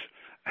foods.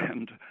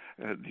 And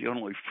the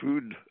only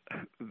food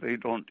they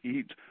don't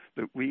eat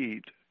that we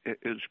eat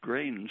is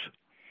grains.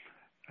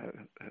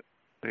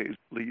 They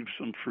leaves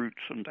and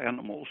fruits and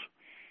animals,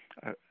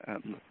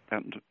 and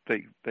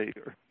they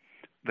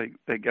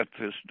get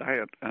this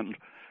diet. And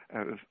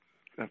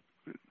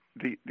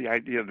the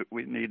idea that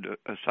we need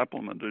a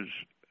supplement is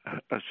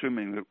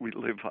assuming that we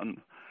live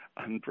on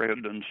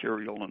bread and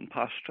cereal and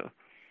pasta.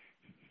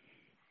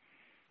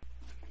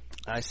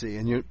 I see,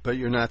 but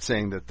you're not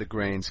saying that the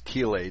grains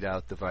chelate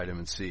out the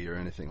vitamin C or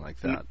anything like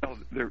that. No,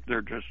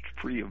 they're just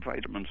free of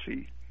vitamin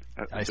C.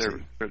 I see.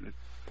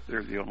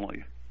 They're the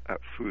only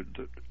food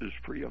that is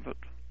free of it.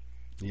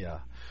 Yeah.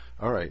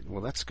 All right.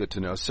 Well, that's good to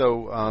know.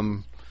 So,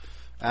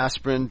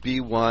 aspirin,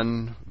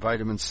 B1,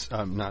 vitamins,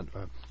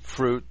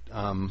 fruit,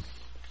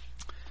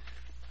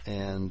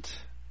 and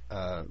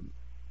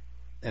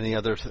any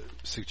other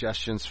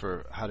suggestions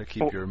for how to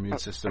keep your immune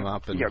system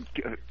up? And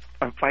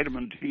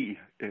vitamin D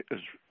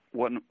is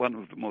one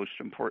of the most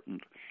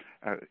important.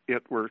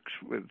 It works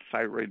with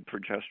thyroid,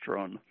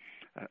 progesterone,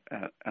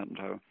 and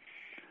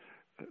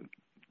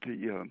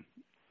the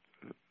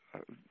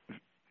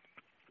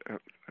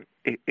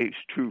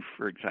ACE2,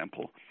 for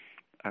example,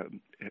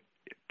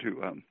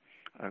 to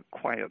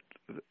quiet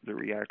the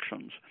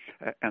reactions,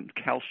 and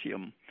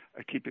calcium,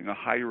 keeping a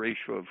high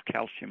ratio of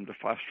calcium to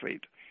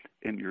phosphate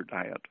in your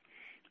diet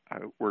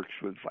works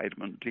with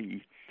vitamin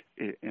D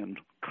in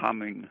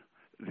calming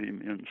the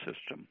immune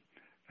system,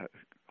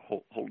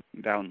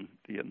 holding down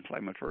the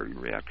inflammatory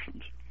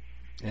reactions.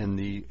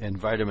 And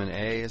vitamin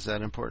A, is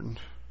that important?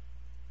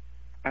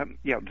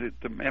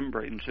 The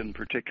membranes in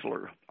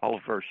particular, all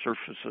of our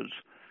surfaces,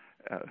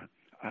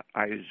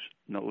 eyes,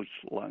 nose,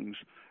 lungs,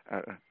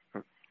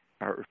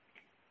 are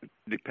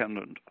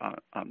dependent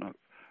on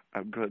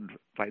a good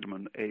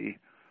vitamin A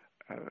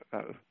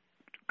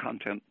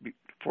content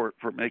for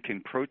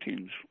making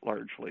proteins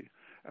largely,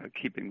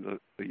 keeping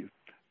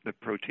the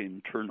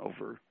protein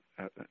turnover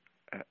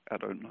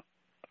at an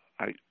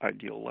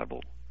ideal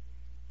level.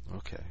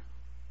 Okay.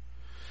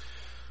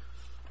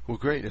 Well,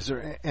 great. Is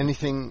there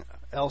anything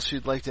else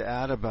you'd like to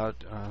add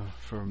about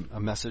for a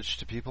message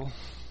to people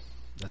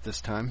at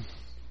this time?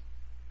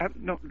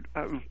 No.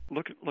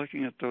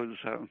 Looking at those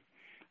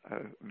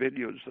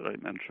videos that I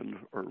mentioned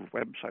or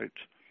websites,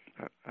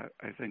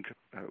 I think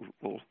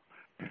will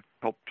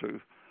help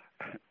to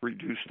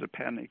reduce the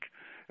panic.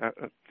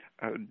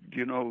 Do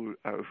you know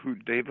who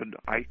David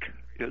Icke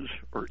is,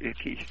 or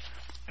Icky?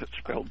 It's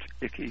spelled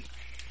Icky.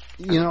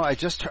 I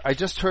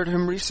just heard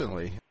him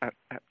recently.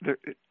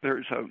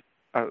 There's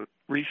a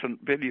recent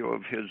video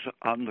of his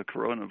on the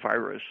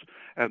coronavirus,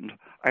 and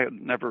I had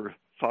never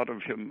thought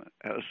of him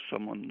as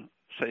someone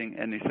saying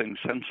anything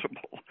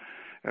sensible.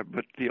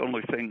 But the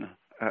only thing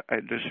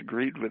I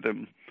disagreed with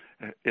him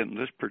in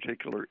this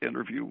particular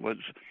interview was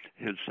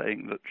his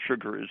saying that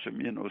sugar is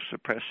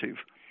immunosuppressive.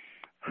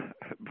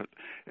 But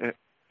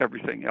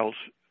everything else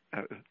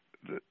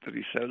that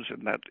he says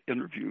in that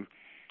interview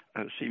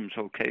seems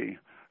okay,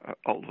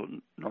 although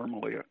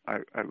normally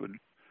I would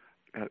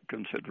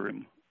consider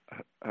him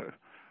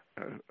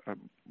a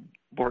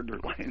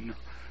borderline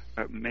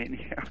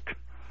maniac.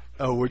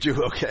 Oh, would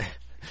you? Okay.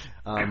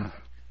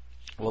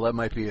 Well, that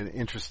might be an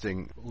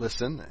interesting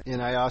listen.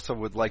 And I also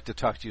would like to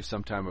talk to you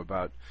sometime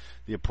about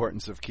the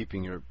importance of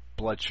keeping your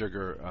blood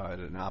sugar at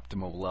an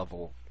optimal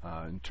level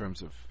in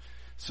terms of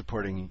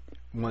supporting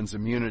one's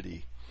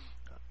immunity.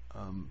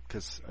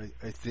 Because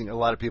I think a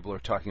lot of people are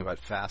talking about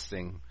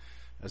fasting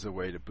as a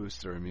way to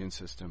boost their immune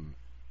system.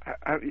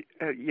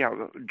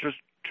 Just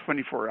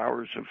 24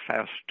 hours of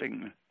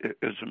fasting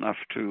is enough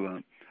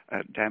to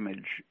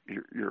damage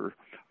your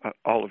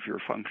all of your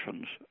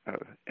functions,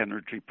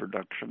 energy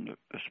production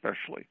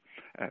especially,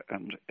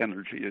 and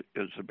energy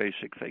is a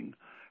basic thing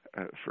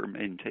for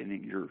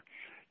maintaining your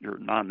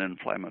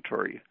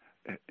non-inflammatory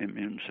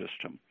immune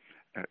system,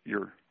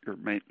 your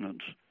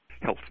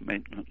health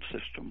maintenance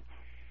system.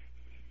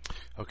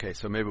 Okay,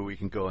 so maybe we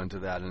can go into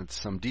that in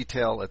some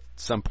detail at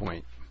some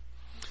point.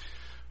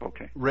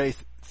 Okay. Ray,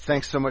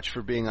 thanks so much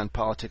for being on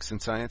Politics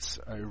and Science.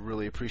 I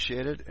really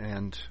appreciate it,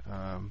 and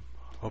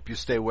hope you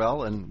stay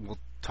well, and we'll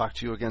talk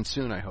to you again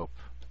soon, I hope.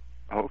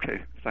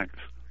 Okay, thanks.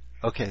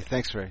 Okay,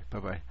 thanks, Ray.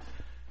 Bye-bye.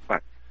 Bye.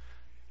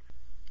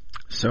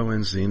 So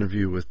ends the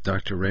interview with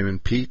Dr.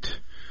 Raymond Peat,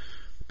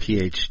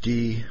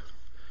 Ph.D.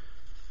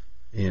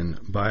 in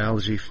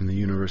biology from the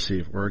University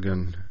of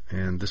Oregon,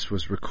 and this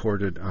was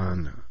recorded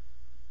on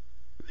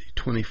the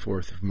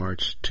 24th of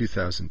March,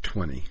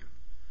 2020.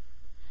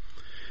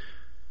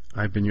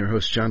 I've been your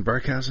host, John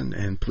Barkhausen,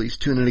 and please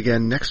tune in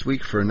again next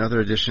week for another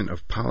edition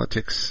of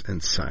Politics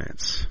and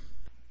Science.